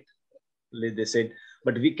mind, right? They said,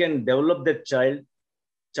 but we can develop that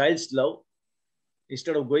child's love.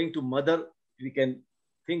 Instead of going to mother, we can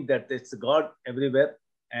think that it's God everywhere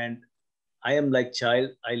and I am like child.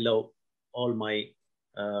 I love all my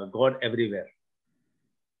God everywhere.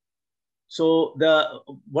 So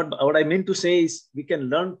what I mean to say is we can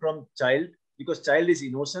learn from child because child is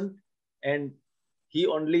innocent and he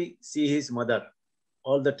only see his mother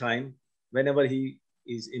all the time whenever he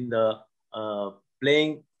is in the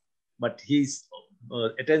playing, but his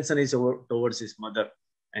attention is towards his mother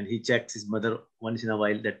and he checks his mother once in a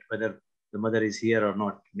while that whether the mother is here or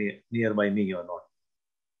not, nearby me or not.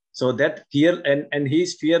 So that fear and he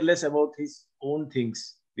is fearless about his own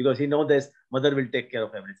things because he knows that mother will take care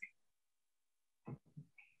of everything.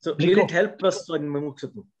 So will it help us in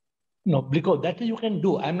Mumukshutva? No, Bliko, that you can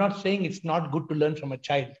do. I'm not saying it's not good to learn from a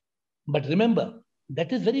child. But remember,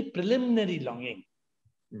 that is very preliminary longing.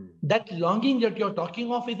 That longing that you're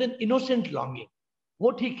talking of is an innocent longing.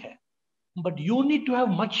 Wo theek hai. But you need to have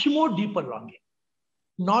much more deeper longing.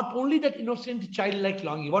 Not only that innocent childlike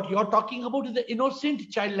longing. What you're talking about is the innocent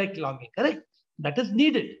childlike longing. Correct? That is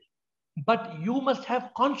needed. But you must have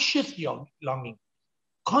conscious longing.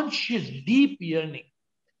 Conscious, deep yearning.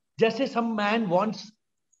 Just as some man wants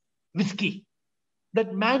whiskey.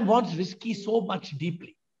 That man wants whiskey so much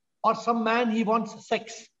deeply. Or some man, he wants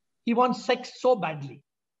sex. He wants sex so badly.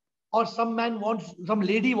 Or some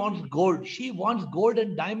lady wants gold. She wants gold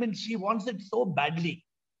and diamonds. She wants it so badly.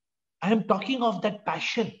 I am talking of that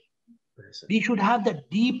passion. We should have that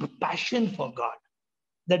deep passion for God.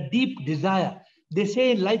 That deep desire. They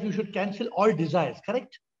say in life you should cancel all desires,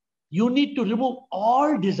 correct? You need to remove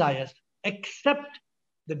all desires except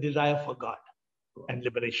the desire for God and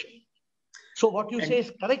liberation. So what you say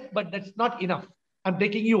is correct, but that's not enough. I'm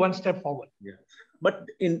taking you one step forward. Yeah. But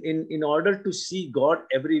in order to see God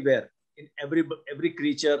everywhere, in every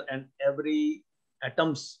creature and every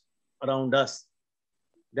atoms around us,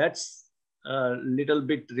 that's a little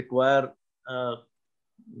bit require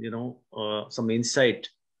some insight,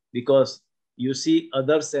 because you see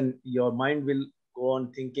others and your mind will go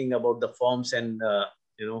on thinking about the forms and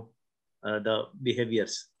the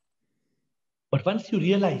behaviors. But once you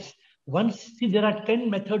realize, see, there are 10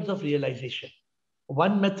 methods of realization.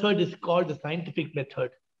 One method is called the scientific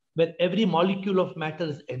method, where every molecule of matter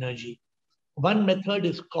is energy. One method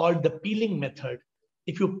is called the peeling method.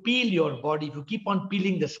 If you peel your body, if you keep on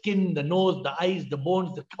peeling the skin, the nose, the eyes, the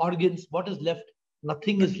bones, the organs, what is left?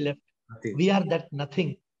 Nothing is left. Nothing. We are that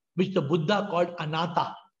nothing, which the Buddha called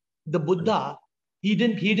anatta. The Buddha, he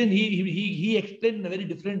explained in a very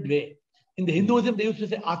different way. In the Hinduism, they used to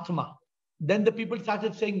say Atma. Then the people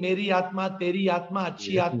started saying Meri Atma, Teri Atma,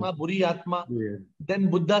 Achhi Atma, Buri Atma. Yeah. Then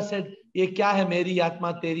Buddha said, Ye kya hai Meri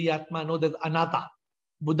Atma, Teri Atma? No, there's anatta.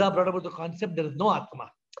 Buddha brought about the concept, there is no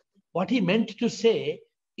Atma. What he meant to say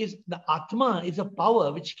is the Atma is a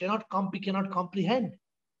power which cannot comprehend.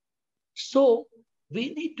 So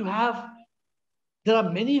we need to have, there are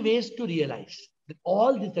many ways to realize that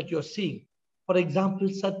all this that you're seeing, for example,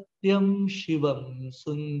 Satyam, Shivam,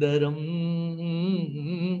 Sundaram,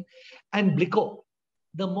 and Bliko,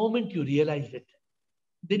 the moment you realize it,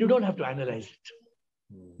 then you don't have to analyze it.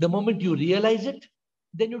 The moment you realize it,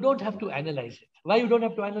 then you don't have to analyze it. Why you don't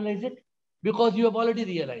have to analyze it? Because you have already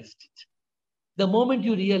realized it. The moment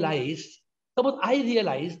you realize, suppose I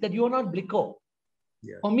realize that you are not Bliko.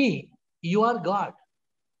 Yeah. For me, you are God.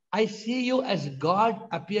 I see you as God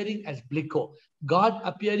appearing as Bliko, God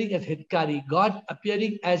appearing as Hitkari, God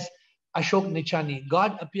appearing as Ashok Nichani,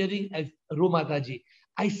 God appearing as Rumataji.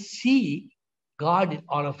 I see God in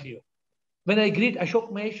all of you. When I greet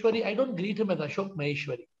Ashok Maheshwari, I don't greet him as Ashok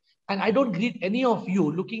Maheshwari. And I don't greet any of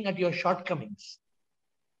you looking at your shortcomings.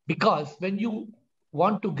 Because when you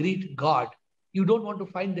want to greet God, you don't want to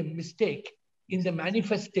find the mistake in the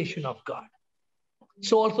manifestation of God.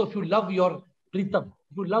 So also if you love your Pritam,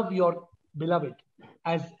 if you love your beloved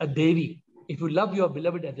as a Devi, if you love your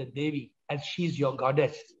beloved as a Devi, as she's your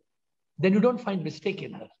goddess, then you don't find mistake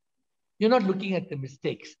in her. You're not looking at the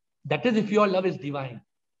mistakes. That is, if your love is divine,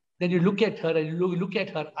 then you look at her and you look at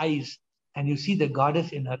her eyes and you see the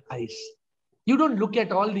goddess in her eyes. You don't look at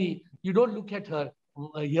you don't look at her,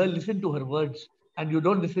 listen to her words, and you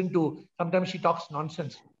don't listen to, sometimes she talks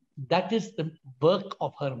nonsense. That is the work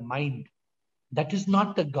of her mind. That is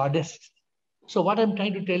not the goddess. So what I'm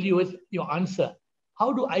trying to tell you is your answer.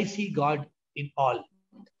 How do I see God in all?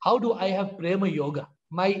 How do I have Prema Yoga?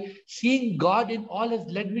 My seeing God in all has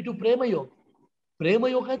led me to Prema Yoga. Prema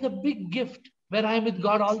Yoga is a big gift where I am with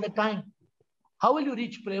God all the time. How will you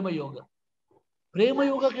reach Prema Yoga? Prema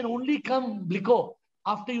Yoga can only come, Bliko,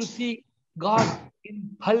 after you see God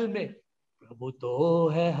in phal mein. Prabhu to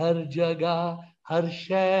hai har jagah, har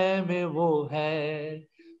shay mein wo hai.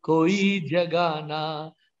 Koi jagah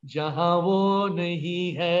na jahan wo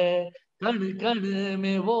nahi hai. Kan kan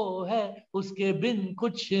mein wo hai, uske bin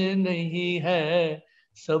kuch nahi hai.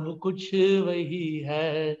 Sab kuch wahi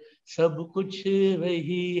hai, sab kuch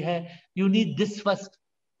wahi hai. You need this first.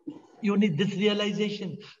 You need this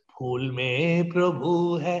realization. फूल में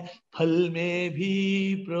प्रभु है, फल में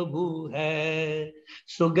भी प्रभु है,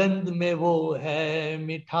 सुगंध में वो है,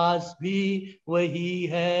 मिठास भी वही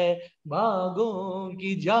है, बागों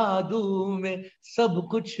की जादू में सब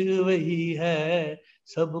कुछ वही है,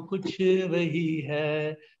 सब कुछ वही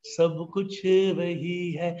है, सब कुछ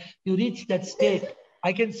वही है. You reach that state.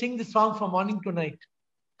 I can sing this song from morning to night.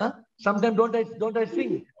 Huh? Sometimes don't I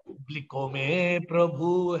sing? ब्लिको में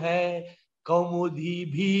प्रभु है, कौमुदी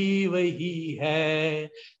भी वही है,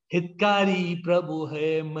 हितकारी प्रभु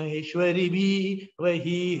है, महेश्वरी भी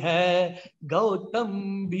वही है, गौतम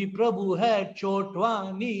भी प्रभु है,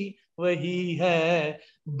 चोटवानी वही है,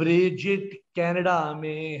 ब्रिजिट कनाडा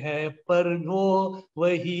में है पर वो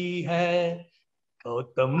वही है,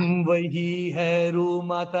 गौतम वही है, रू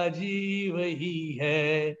माता जी वही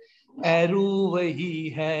है, एरू वही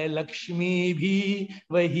है, लक्ष्मी भी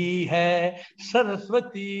वही है,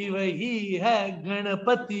 सरस्वती वही है,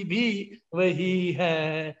 गणपति भी वही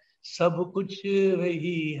है, सब कुछ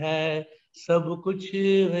वही है, सब कुछ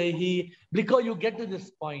वही. Because you get to this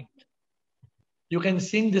point, you can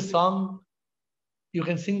sing this song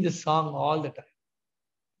all the time.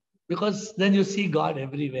 Because then you see God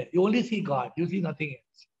everywhere. You only see God, you see nothing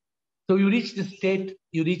else. So you reach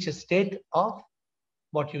a state of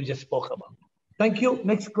what you just spoke about. Thank you.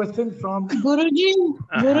 Next question from Guruji.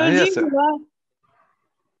 Yes, sir.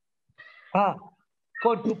 हाँ,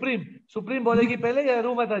 कौन supreme बोलेगी पहले या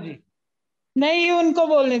रूमाता जी? नहीं, उनको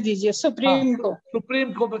बोलने दीजिए, supreme को.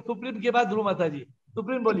 सुप्रीम के बाद रूमाता जी.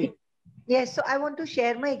 सुप्रीम बोलिए. Yes, so I want to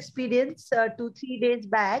share my experience 2-3 days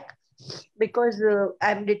back, because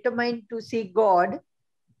I'm determined to see God,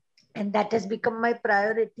 and that has become my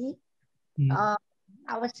priority.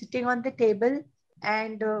 I was sitting on the table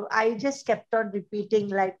And I just kept on repeating,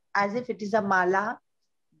 like as if it is a mala,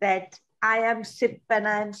 that I am sip and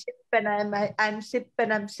I am sip and I'm sip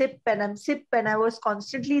and I'm sip and I'm sip. And I was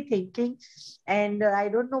constantly thinking, and I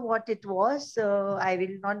don't know what it was. I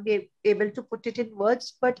will not be able to put it in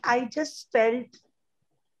words, but I just felt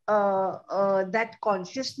that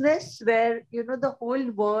consciousness where, you know, the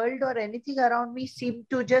whole world or anything around me seemed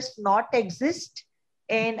to just not exist.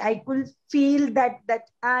 And I could feel that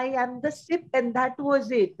I am the sip, and that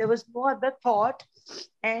was it. There was no other thought.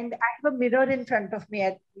 And I have a mirror in front of me,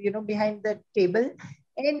 at, you know, behind the table.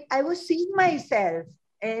 And I was seeing myself,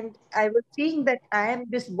 and I was seeing that I am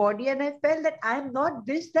this body, and I felt that I am not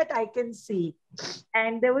this that I can see.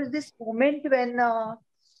 And there was this moment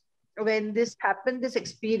when this happened, this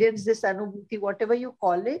experience, this anubhuti, whatever you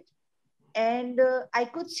call it. And I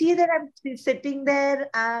could see that I'm sitting there,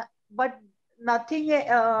 but nothing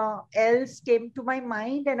else came to my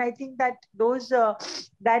mind. And I think that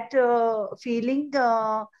that feeling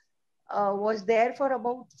was there for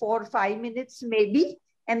about 4 or 5 minutes maybe.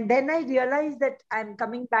 And then I realized that I'm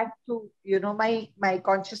coming back to, you know, my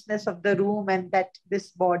consciousness of the room and that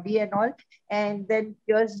this body and all. And then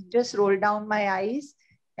just roll down my eyes.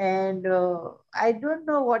 And I don't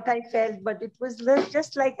know what I felt, but it was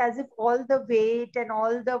just like as if all the weight and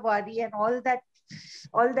all the worry and all that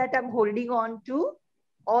I'm holding on to,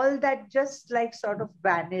 all that just like sort of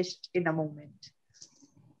vanished in a moment.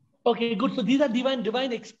 Okay, good. So these are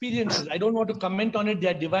divine experiences. I don't want to comment on it. They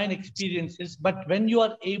are divine experiences. But when you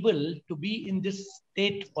are able to be in this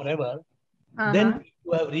state forever, then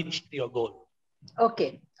you have reached your goal.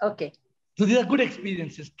 Okay. Okay. So these are good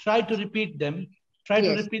experiences. Try to repeat them. Try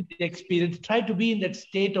to repeat the experience. Try to be in that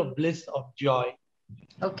state of bliss, of joy.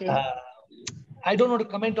 Okay. I don't want to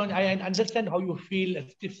comment on. I understand how you feel. A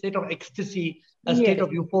state of ecstasy, a state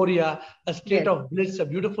of euphoria, a state of bliss, a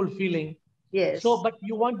beautiful feeling. Yes. So, but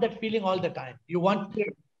you want that feeling all the time. You want.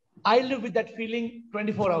 Yes. I live with that feeling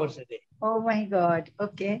 24 hours a day. Oh my God.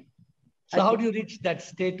 Okay. So how do you reach that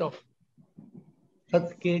state of Sat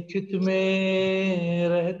ke chit mein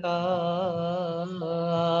rehta,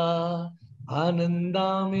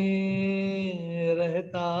 ananda mein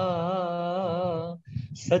rehta,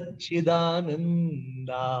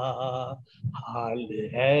 Satchidananda hal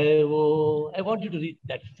hai wo. I want you to reach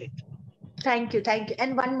that state. Thank you. Thank you.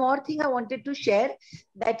 And one more thing I wanted to share,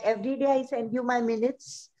 that every day I send you my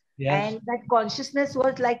minutes. Yes. And that consciousness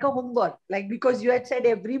was like a homework, like because you had said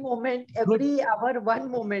every moment, every hour,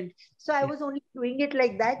 one moment. So I was only doing it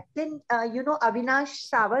like that. Then, you know, Avinash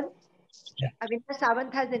Sawant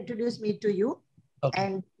has introduced me to you. Okay.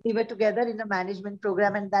 And we were together in a management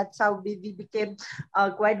program, and that's how we became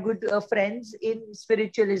quite good friends in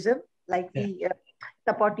spiritualism. Like we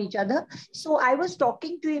support each other. So I was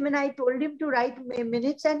talking to him and I told him to write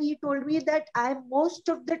minutes, and he told me that I'm most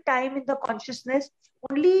of the time in the consciousness,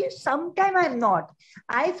 only sometime I'm not.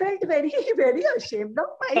 I felt very, very ashamed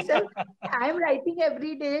of myself. I'm writing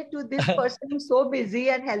every day to this person who's so busy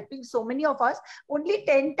and helping so many of us. Only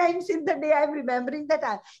 10 times in the day I'm remembering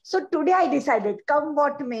that. So today I decided, come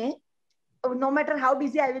what may, no matter how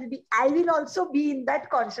busy I will be, I will also be in that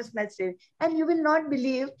consciousness state. And you will not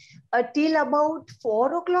believe, till about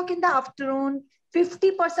 4 o'clock in the afternoon,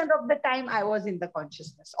 50% of the time I was in the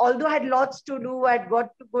consciousness. Although I had lots to do, I had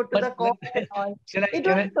got to go to the court and all. It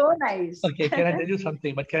was so nice. Okay, can I tell you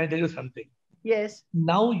something? But can I tell you something? Yes.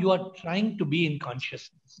 Now you are trying to be in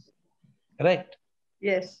consciousness, correct?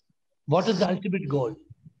 Yes. What is the ultimate goal?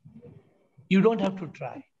 You don't have to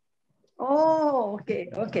try. Oh, okay,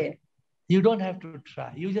 okay. You don't have to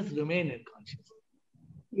try. You just remain in consciousness.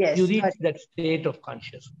 Yes. You reach that state of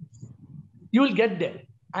consciousness. You will get there.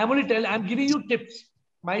 I'm giving you tips.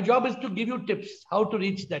 My job is to give you tips how to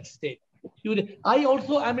reach that state. I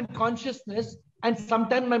also am in consciousness, and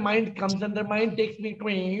sometimes my mind comes and the mind takes me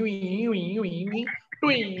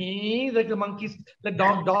like the monkey's, the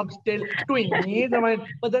dog's tail, the mind,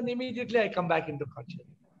 but then immediately I come back into consciousness.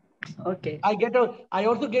 Okay. I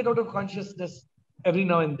also get out of consciousness every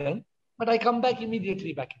now and then, but I come back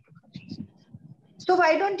immediately back into consciousness. So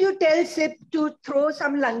why don't you tell Sip to throw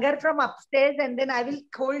some langar from upstairs, and then I will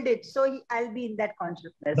hold it, so I'll be in that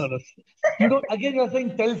consciousness. No. You don't. Again, you are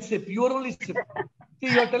saying tell Sip. You are only Sip.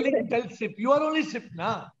 See, you are telling tell Sip. You are only Sip,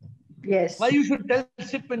 na? Yes. Why you should tell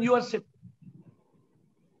Sip when you are Sip?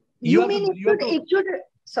 You mean it should.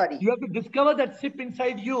 Sorry. You have to discover that Sip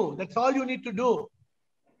inside you. That's all you need to do.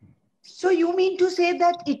 So you mean to say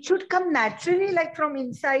that it should come naturally, like from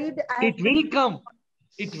inside? It will come.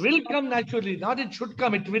 It will come naturally. Not it should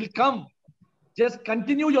come. It will come. Just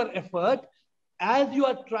continue your effort. As you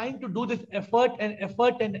are trying to do this effort and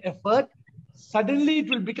effort and effort, suddenly it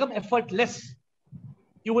will become effortless.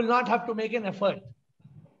 You will not have to make an effort.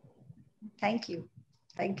 Thank you.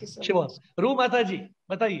 Thank you so Shiva. much. Ru Mataji,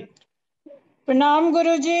 bataiye. Pranam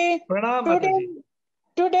Guruji. Pranam Mataji.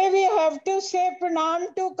 Today we have to say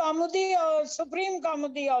pranam to Kamudi, or Supreme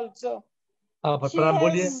Kamudi also. She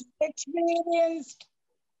has experienced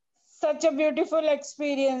such a beautiful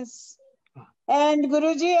experience. And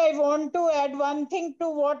Guruji, I want to add one thing to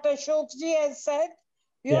what Ashokji has said.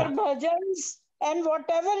 Your bhajans and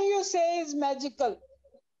whatever you say is magical.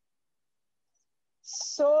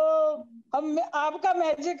 So, आपका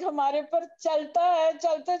magic हमारे पर चलता है,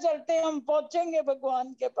 चलते चलते हम पहुंचेंगे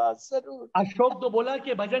भगवान के पास जरूर. अशोक तो बोला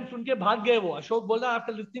कि भजन सुन के भाग गए वो. अशोक बोला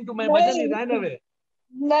after listening to my bhajan he ran away.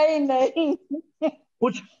 नहीं.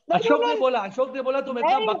 कुछ अशोक ने बोला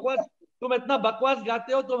तुम इतना बकवास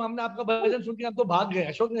गाते हो, तो हमने आपका भजन सुन के हम तो भाग गए.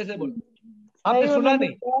 अशोक ने ऐसे बोला. आपने सुना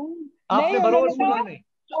नहीं. आपने बरोबर सुना नहीं.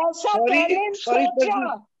 ऐसा पहले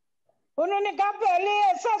सोचा. उन्होंने कहा पहले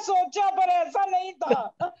ऐसा सोचा पर ऐसा नहीं था.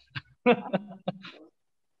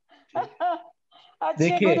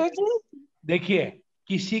 देखिए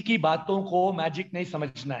किसी की बातों को मैजिक नहीं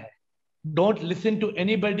समझना है. Don't listen to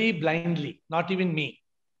anybody blindly, not even me.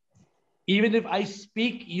 Even if I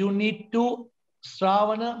speak, you need to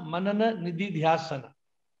Sravana, Manana, Nididhyasana.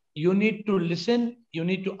 You need to listen, you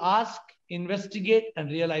need to ask, investigate,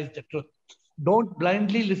 and realize the truth. Don't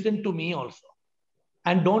blindly listen to me also.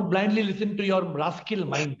 And don't blindly listen to your rascal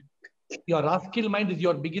mind. Your rascal mind is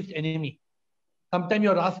your biggest enemy. Sometimes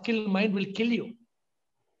your rascal mind will kill you.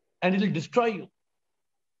 And it will destroy you.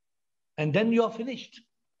 And then you are finished.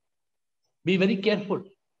 Be very careful.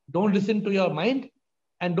 Don't listen to your mind.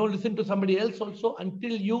 And don't listen to somebody else also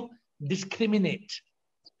until you discriminate,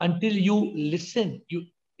 until you listen, you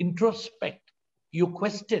introspect, you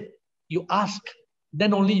question, you ask,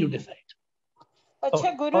 then only you decide.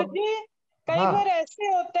 अच्छा गुरुजी, कई बार ऐसे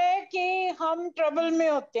होता है कि हम trouble में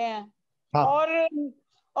होते हैं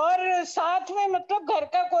और साथ में मतलब घर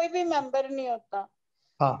का कोई भी मेंबर नहीं होता.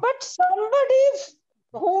 But somebody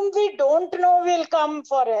whom we don't know will come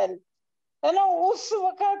for help. है ना, उस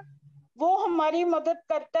वक्त वो हमारी मदद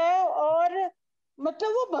करता है और मतलब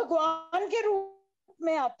वो भगवान के रूप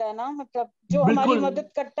में आता है ना, मतलब जो हमारी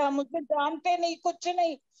मदद करता है, हम उसे जानते नहीं, कुछ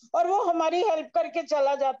नहीं, और वो हमारी हेल्प करके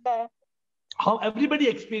चला जाता है. How everybody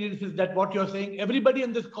experiences that, what you're saying, everybody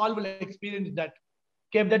in this call will experience that.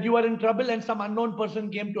 That you are in trouble and some unknown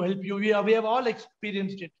person came to help you. We have all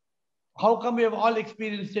experienced it. How come we have all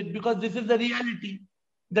experienced it? Because this is the reality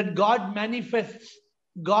that God manifests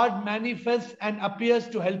and appears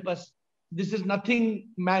to help us. This is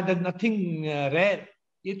nothing rare.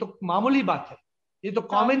 ये तो मामूली बात है. ये तो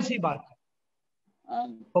common सी बात है.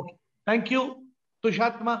 Okay. Thank you.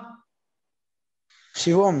 Tushatma.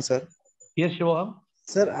 Shivam, sir. Yes, Shivam.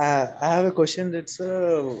 Sir, I have a question. It's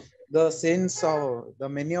the saints of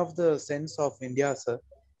many of the saints of India, sir.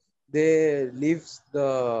 They leave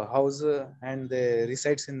the house and they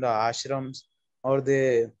resides in the ashrams, or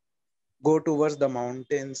they go towards the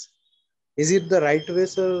mountains. Is it the right way,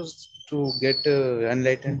 sir, to get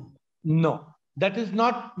enlightened? No, that is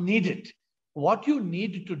not needed. What you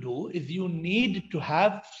need to do is you need to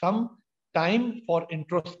have some time for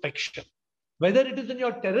introspection. Whether it is in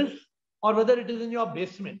your terrace or whether it is in your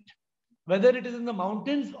basement, whether it is in the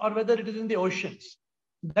mountains or whether it is in the oceans,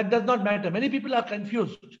 that does not matter. Many people are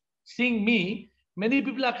confused. Seeing me, many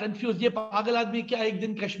people are confused. Ye pagal aadmi kya, ek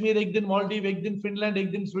din Kashmir, ek din Maldives, ek din Finland,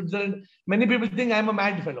 ek din Switzerland. Many people think I am a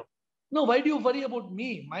mad fellow. No, why do you worry about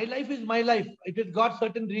me? My life is my life. It has got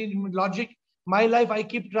certain logic. My life, I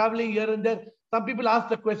keep traveling here and there. Some people ask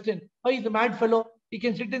the question, why is a mad fellow? He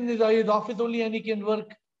can sit in his office only and he can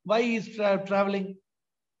work. Why he is traveling?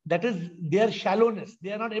 That is their shallowness.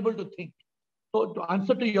 They are not able to think. So to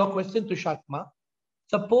answer to your question, Tushatma,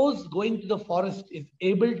 suppose going to the forest is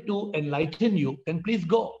able to enlighten you, then please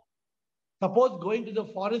go. Suppose going to the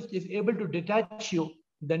forest is able to detach you,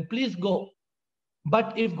 then please go.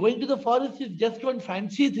 But if going to the forest is just one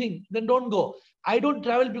fancy thing, then don't go. I don't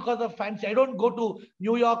travel because of fancy. I don't go to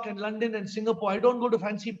New York and London and Singapore. I don't go to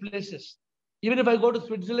fancy places. Even if I go to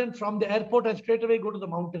Switzerland, from the airport, I straight away go to the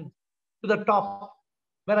mountain, to the top,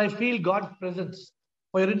 where I feel God's presence.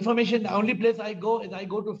 For your information, the only place I go is I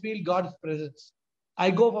go to feel God's presence.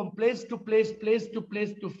 I go from place to place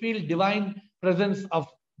to feel divine presence of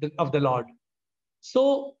the Lord.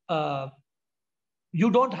 So you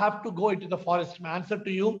don't have to go into the forest, my answer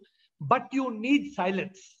to you, but you need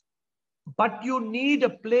silence. But you need a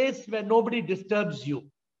place where nobody disturbs you.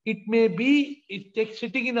 It may be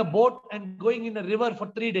sitting in a boat and going in a river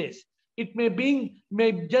for 3 days. It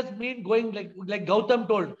may just mean going like Gautam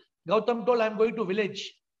told. Gautam told, I'm going to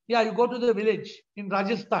village. Yeah, you go to the village in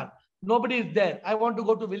Rajasthan. Nobody is there. I want to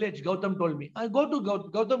go to village. Gautam told me. I go to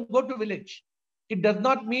Gautam, go to village. It does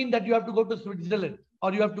not mean that you have to go to Switzerland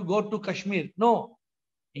or you have to go to Kashmir. No.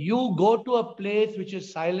 You go to a place which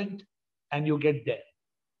is silent and you get there.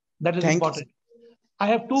 That is important. I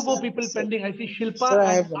have two more people pending. I see Shilpa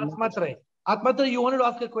and Atmatre. Atmatre, you wanted to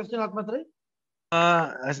ask a question, Atmatre?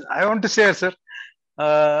 I want to say, sir,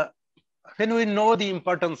 when we know the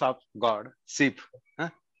importance of God, Shiv,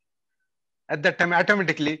 at that time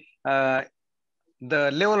automatically the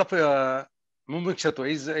level of Mumukshutva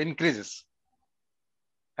is increases.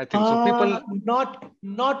 I think so. People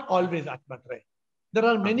not always, Atmatre. There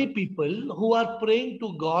are many people who are praying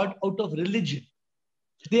to God out of religion.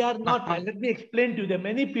 They are not. Let me explain to you. There are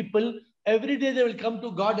many people, every day they will come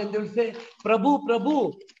to God and they will say, Prabhu,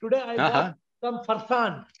 Prabhu, today I bought some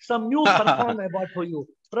farsan, some new farsan I bought for you.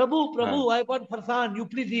 Prabhu, Prabhu, I bought farsan, you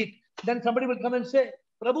please eat. Then somebody will come and say,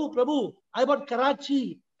 Prabhu, Prabhu, I bought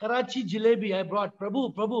Karachi jalebi I brought.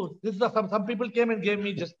 Prabhu, Prabhu. This is some people came and gave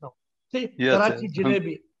me just now. See, yes, Karachi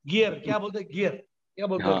jalebi. Gear. क्या बोलते gear? क्या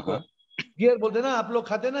बोलते उसको? Gear बोलते ना, आप लोग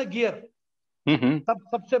खाते ना gear.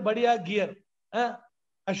 सबसे बढ़िया gear.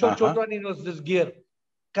 Ashok Chotwani knows this gear.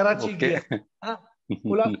 Karachi gear.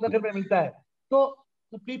 Ulhasnagar में मिलता है.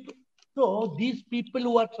 So these people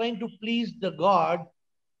who are trying to please the God,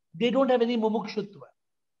 they don't have any mumukshutva.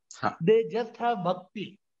 They just have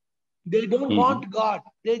bhakti. They don't want God.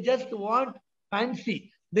 They just want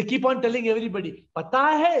fancy. They keep on telling everybody, पता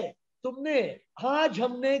है तुमने आज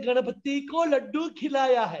हमने गणपति को लड्डू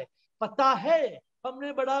खिलाया है. पता है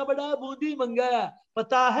हमने बड़ा बड़ा बूंदी मंगाया.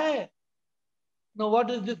 पता है. Now what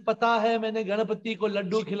is this? पता है मैंने गणपति को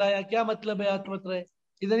लड्डू खिलाया. क्या मतलब है आत्मत्रय?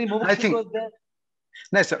 Is any mumukshutva there?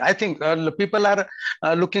 No, sir. I think people are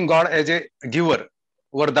looking God as a giver.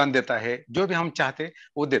 वरदान देता है, जो भी हम चाहते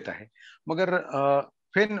वो देता है. मगर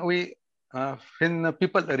when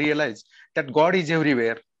people realize that God is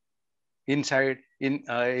everywhere, inside, in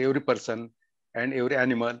every person and every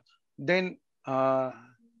animal, then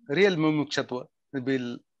real mumukshutva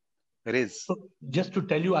will raise. So just to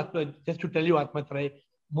tell you, Atmatre,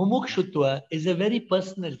 mumukshutva is a very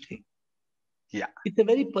personal thing. Yeah, it's a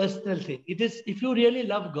very personal thing. It is, if you really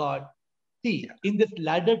love God. See, in this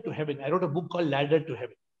ladder to heaven, I wrote a book called Ladder to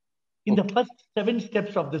Heaven. In the first 7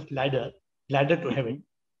 steps of this ladder to heaven,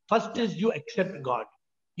 first is you accept God.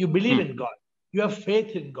 You believe in God. You have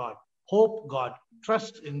faith in God, hope God,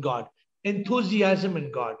 trust in God, enthusiasm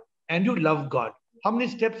in God, and you love God. How many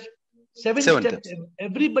steps? 7 steps.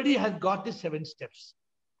 Everybody has got the 7 steps.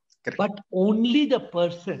 Correct. But only the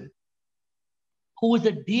person who is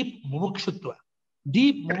a deep mumukshutva,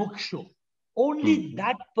 deep mumukshu, only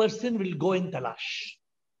that person will go in talash.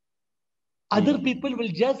 Other people will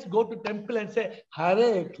just go to temple and say,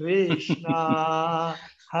 Hare Krishna,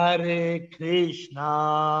 Hare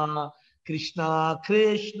Krishna, Krishna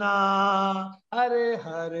Krishna, Hare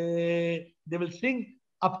Hare. They will sing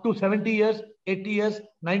up to 70 years, 80 years,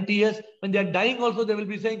 90 years. When they are dying also, they will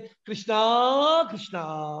be saying, Krishna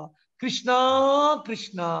Krishna, Krishna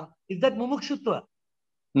Krishna. Is that mumukshutva?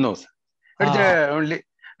 No, sir. It's only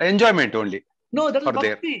enjoyment only. No, that is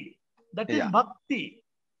bhakti. That is bhakti.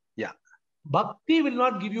 Yeah. Bhakti will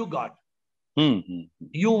not give you God.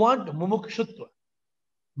 You want mumukshutva.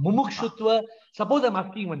 Mumukshutva. Suppose I'm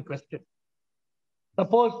asking one question.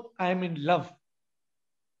 Suppose I am in love.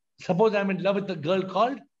 Suppose I'm in love with a girl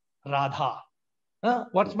called Radha.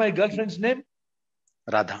 What's my girlfriend's name?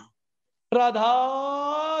 Radha.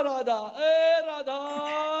 Radha, Radha. Hey,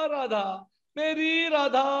 Radha, Radha. Meri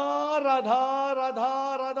Radha, Radha,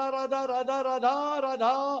 Radha, Radha, Radha, Radha, Radha,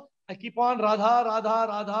 Radha. I keep on Radha, Radha,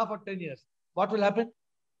 Radha for 10 years. What will happen?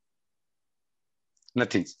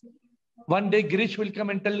 Nothing. One day Girish will come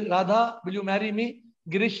and tell Radha, will you marry me?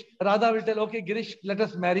 Radha will tell, okay, Girish, let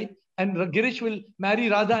us marry. And Girish will marry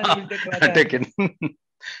Radha and will take Radha. Taken.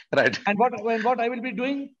 Right. And what I will be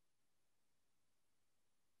doing?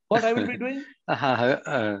 What I will be doing?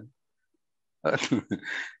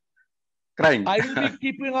 Crying. I will be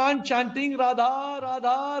keeping on chanting Radha,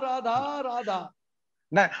 Radha, Radha, Radha.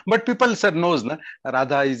 No, but people, sir, knows na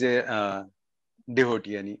Radha is a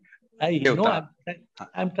devotee. I know.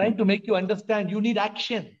 I'm trying to make you understand. You need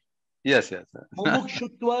action. Yes, yes.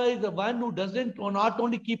 Mumukshutva is the one who doesn't not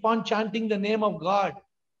only keep on chanting the name of God.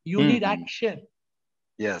 You need action.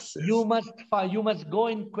 Yes, yes. You must go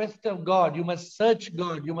in quest of God. You must search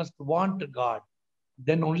God. You must want God.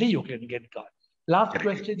 Then only you can get God. Last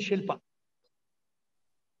question, Shilpa.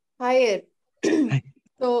 Hi.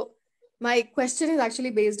 So my question is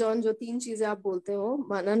actually based on जो 3 चीजें आप बोलते हो,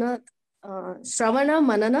 मनना, श्रवणा,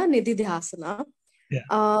 मनना, निधिध्यासना.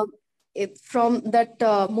 From that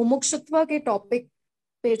mumukshutva के topic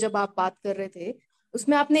पे जब आप बात कर रहे थे,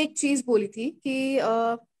 उसमें आपने एक चीज बोली थी कि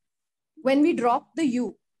when we drop the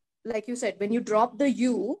you, like you said, when you drop the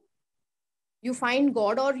you find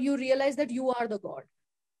God, or you realize that you are the God,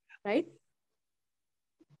 right?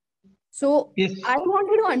 So Yes. I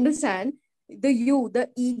wanted to understand the you, the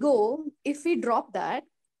ego, if we drop that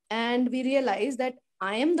and we realize that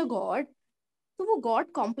I am the God, तो वो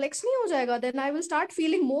God complex नहीं हो जाएगा? Then I will start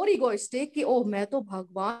feeling more egoistic कि oh मैं तो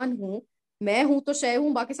भगवान हूँ, मैं हूँ तो शय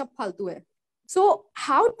हूँ, बाकी सब फालतू है. So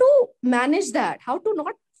how to manage that? How to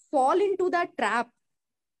not fall into that trap?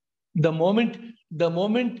 The moment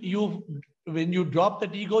when you drop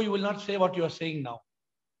that ego, you will not say what you are saying now.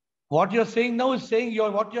 What you're saying now is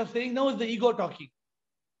what you're saying now is the ego talking.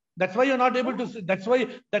 That's why you're not able to. That's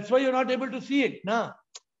why you're not able to see it. Nah,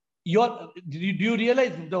 do you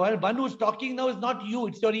realize the one who's talking now is not you?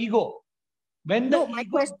 It's your ego. My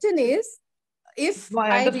question is, if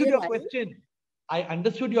I understood your question. I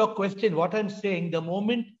understood your question. What I'm saying, the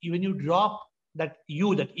moment when you drop that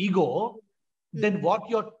ego, then what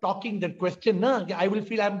you're talking, that question, I will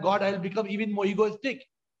feel I'm God, I'll become even more egoistic.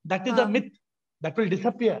 That is a myth. That will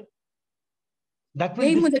disappear.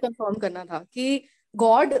 यही मुझे confirm करना था कि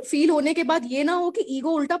God feel होने के बाद ये ना हो कि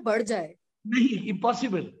ईगो उल्टा बढ़ जाए. नहीं,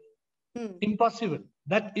 impossible. Impossible.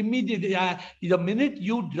 That immediately, the minute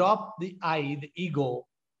you drop the I, the ego,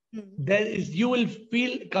 you will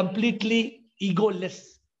feel completely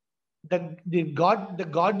egoless. The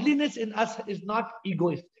godliness in us is not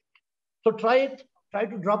egoistic. So try it. Try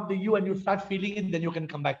to drop the you and you start feeling it, then you can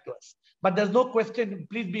come back to us. But there's no question.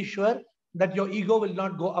 Please be sure that your ego will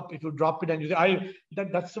not go up if you drop it and you say,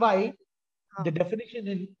 that's why the definition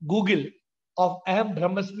in Google of I am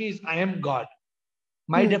Brahmasmi is I am God.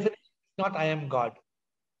 My definition is not I am God.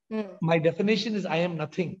 My definition is I am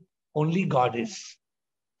nothing. Only God is.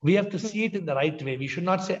 We have to see it in the right way. We should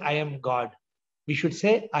not say I am God. We should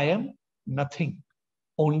say I am nothing.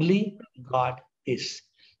 Only God is.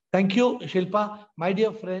 Thank you, Shilpa. My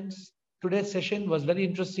dear friends, today's session was very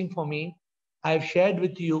interesting for me. I have shared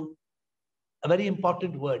with you a very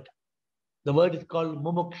important word. The word is called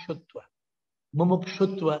Mumukshutva.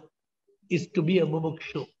 Mumukshutva is to be a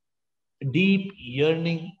mumukshu, a deep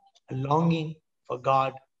yearning, a longing for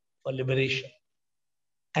God, for liberation.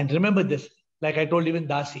 And remember this, like I told even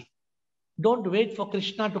Dasi, don't wait for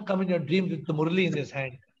Krishna to come in your dream with the murli in his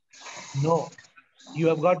hand. No, you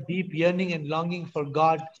have got deep yearning and longing for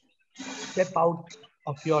God. Step out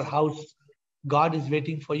of your house. God is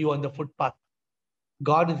waiting for you on the footpath.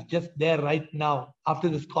 God is just there right now. After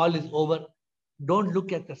this call is over, don't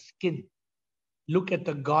look at the skin. Look at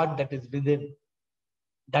the God that is within.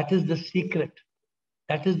 That is the secret.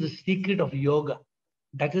 That is the secret of yoga.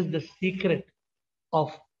 That is the secret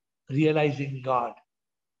of realizing God.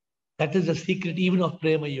 That is the secret even of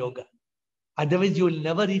Prema Yoga. Otherwise, you will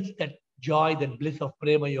never reach that joy, that bliss of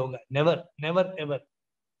Prema Yoga. Never, never, ever.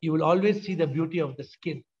 You will always see the beauty of the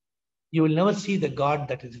skin. You will never see the God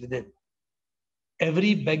that is within.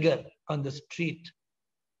 Every beggar on the street.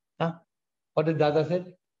 What did Dada say?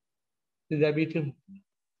 Did I meet him?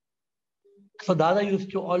 So Dada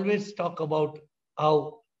used to always talk about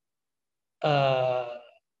how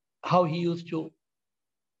he used to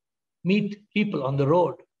meet people on the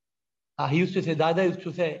road. He used to say, Dada used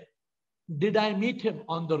to say, did I meet him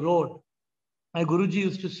on the road? My Guruji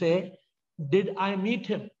used to say, did I meet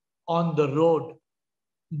him on the road?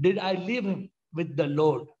 Did I leave him with the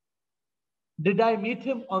load? Did I meet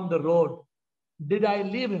him on the road? Did I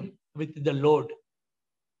leave him with the load?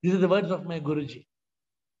 These are the words of my Guruji.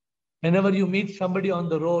 Whenever you meet somebody on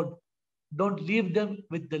the road, don't leave them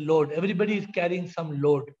with the load. Everybody is carrying some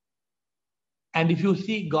load. And if you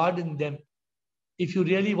see God in them, if you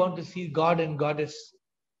really want to see God and Goddess,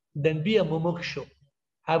 then be a mumukshu.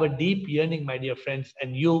 Have a deep yearning, my dear friends,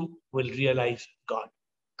 and you will realize God.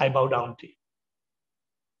 I bow down to you.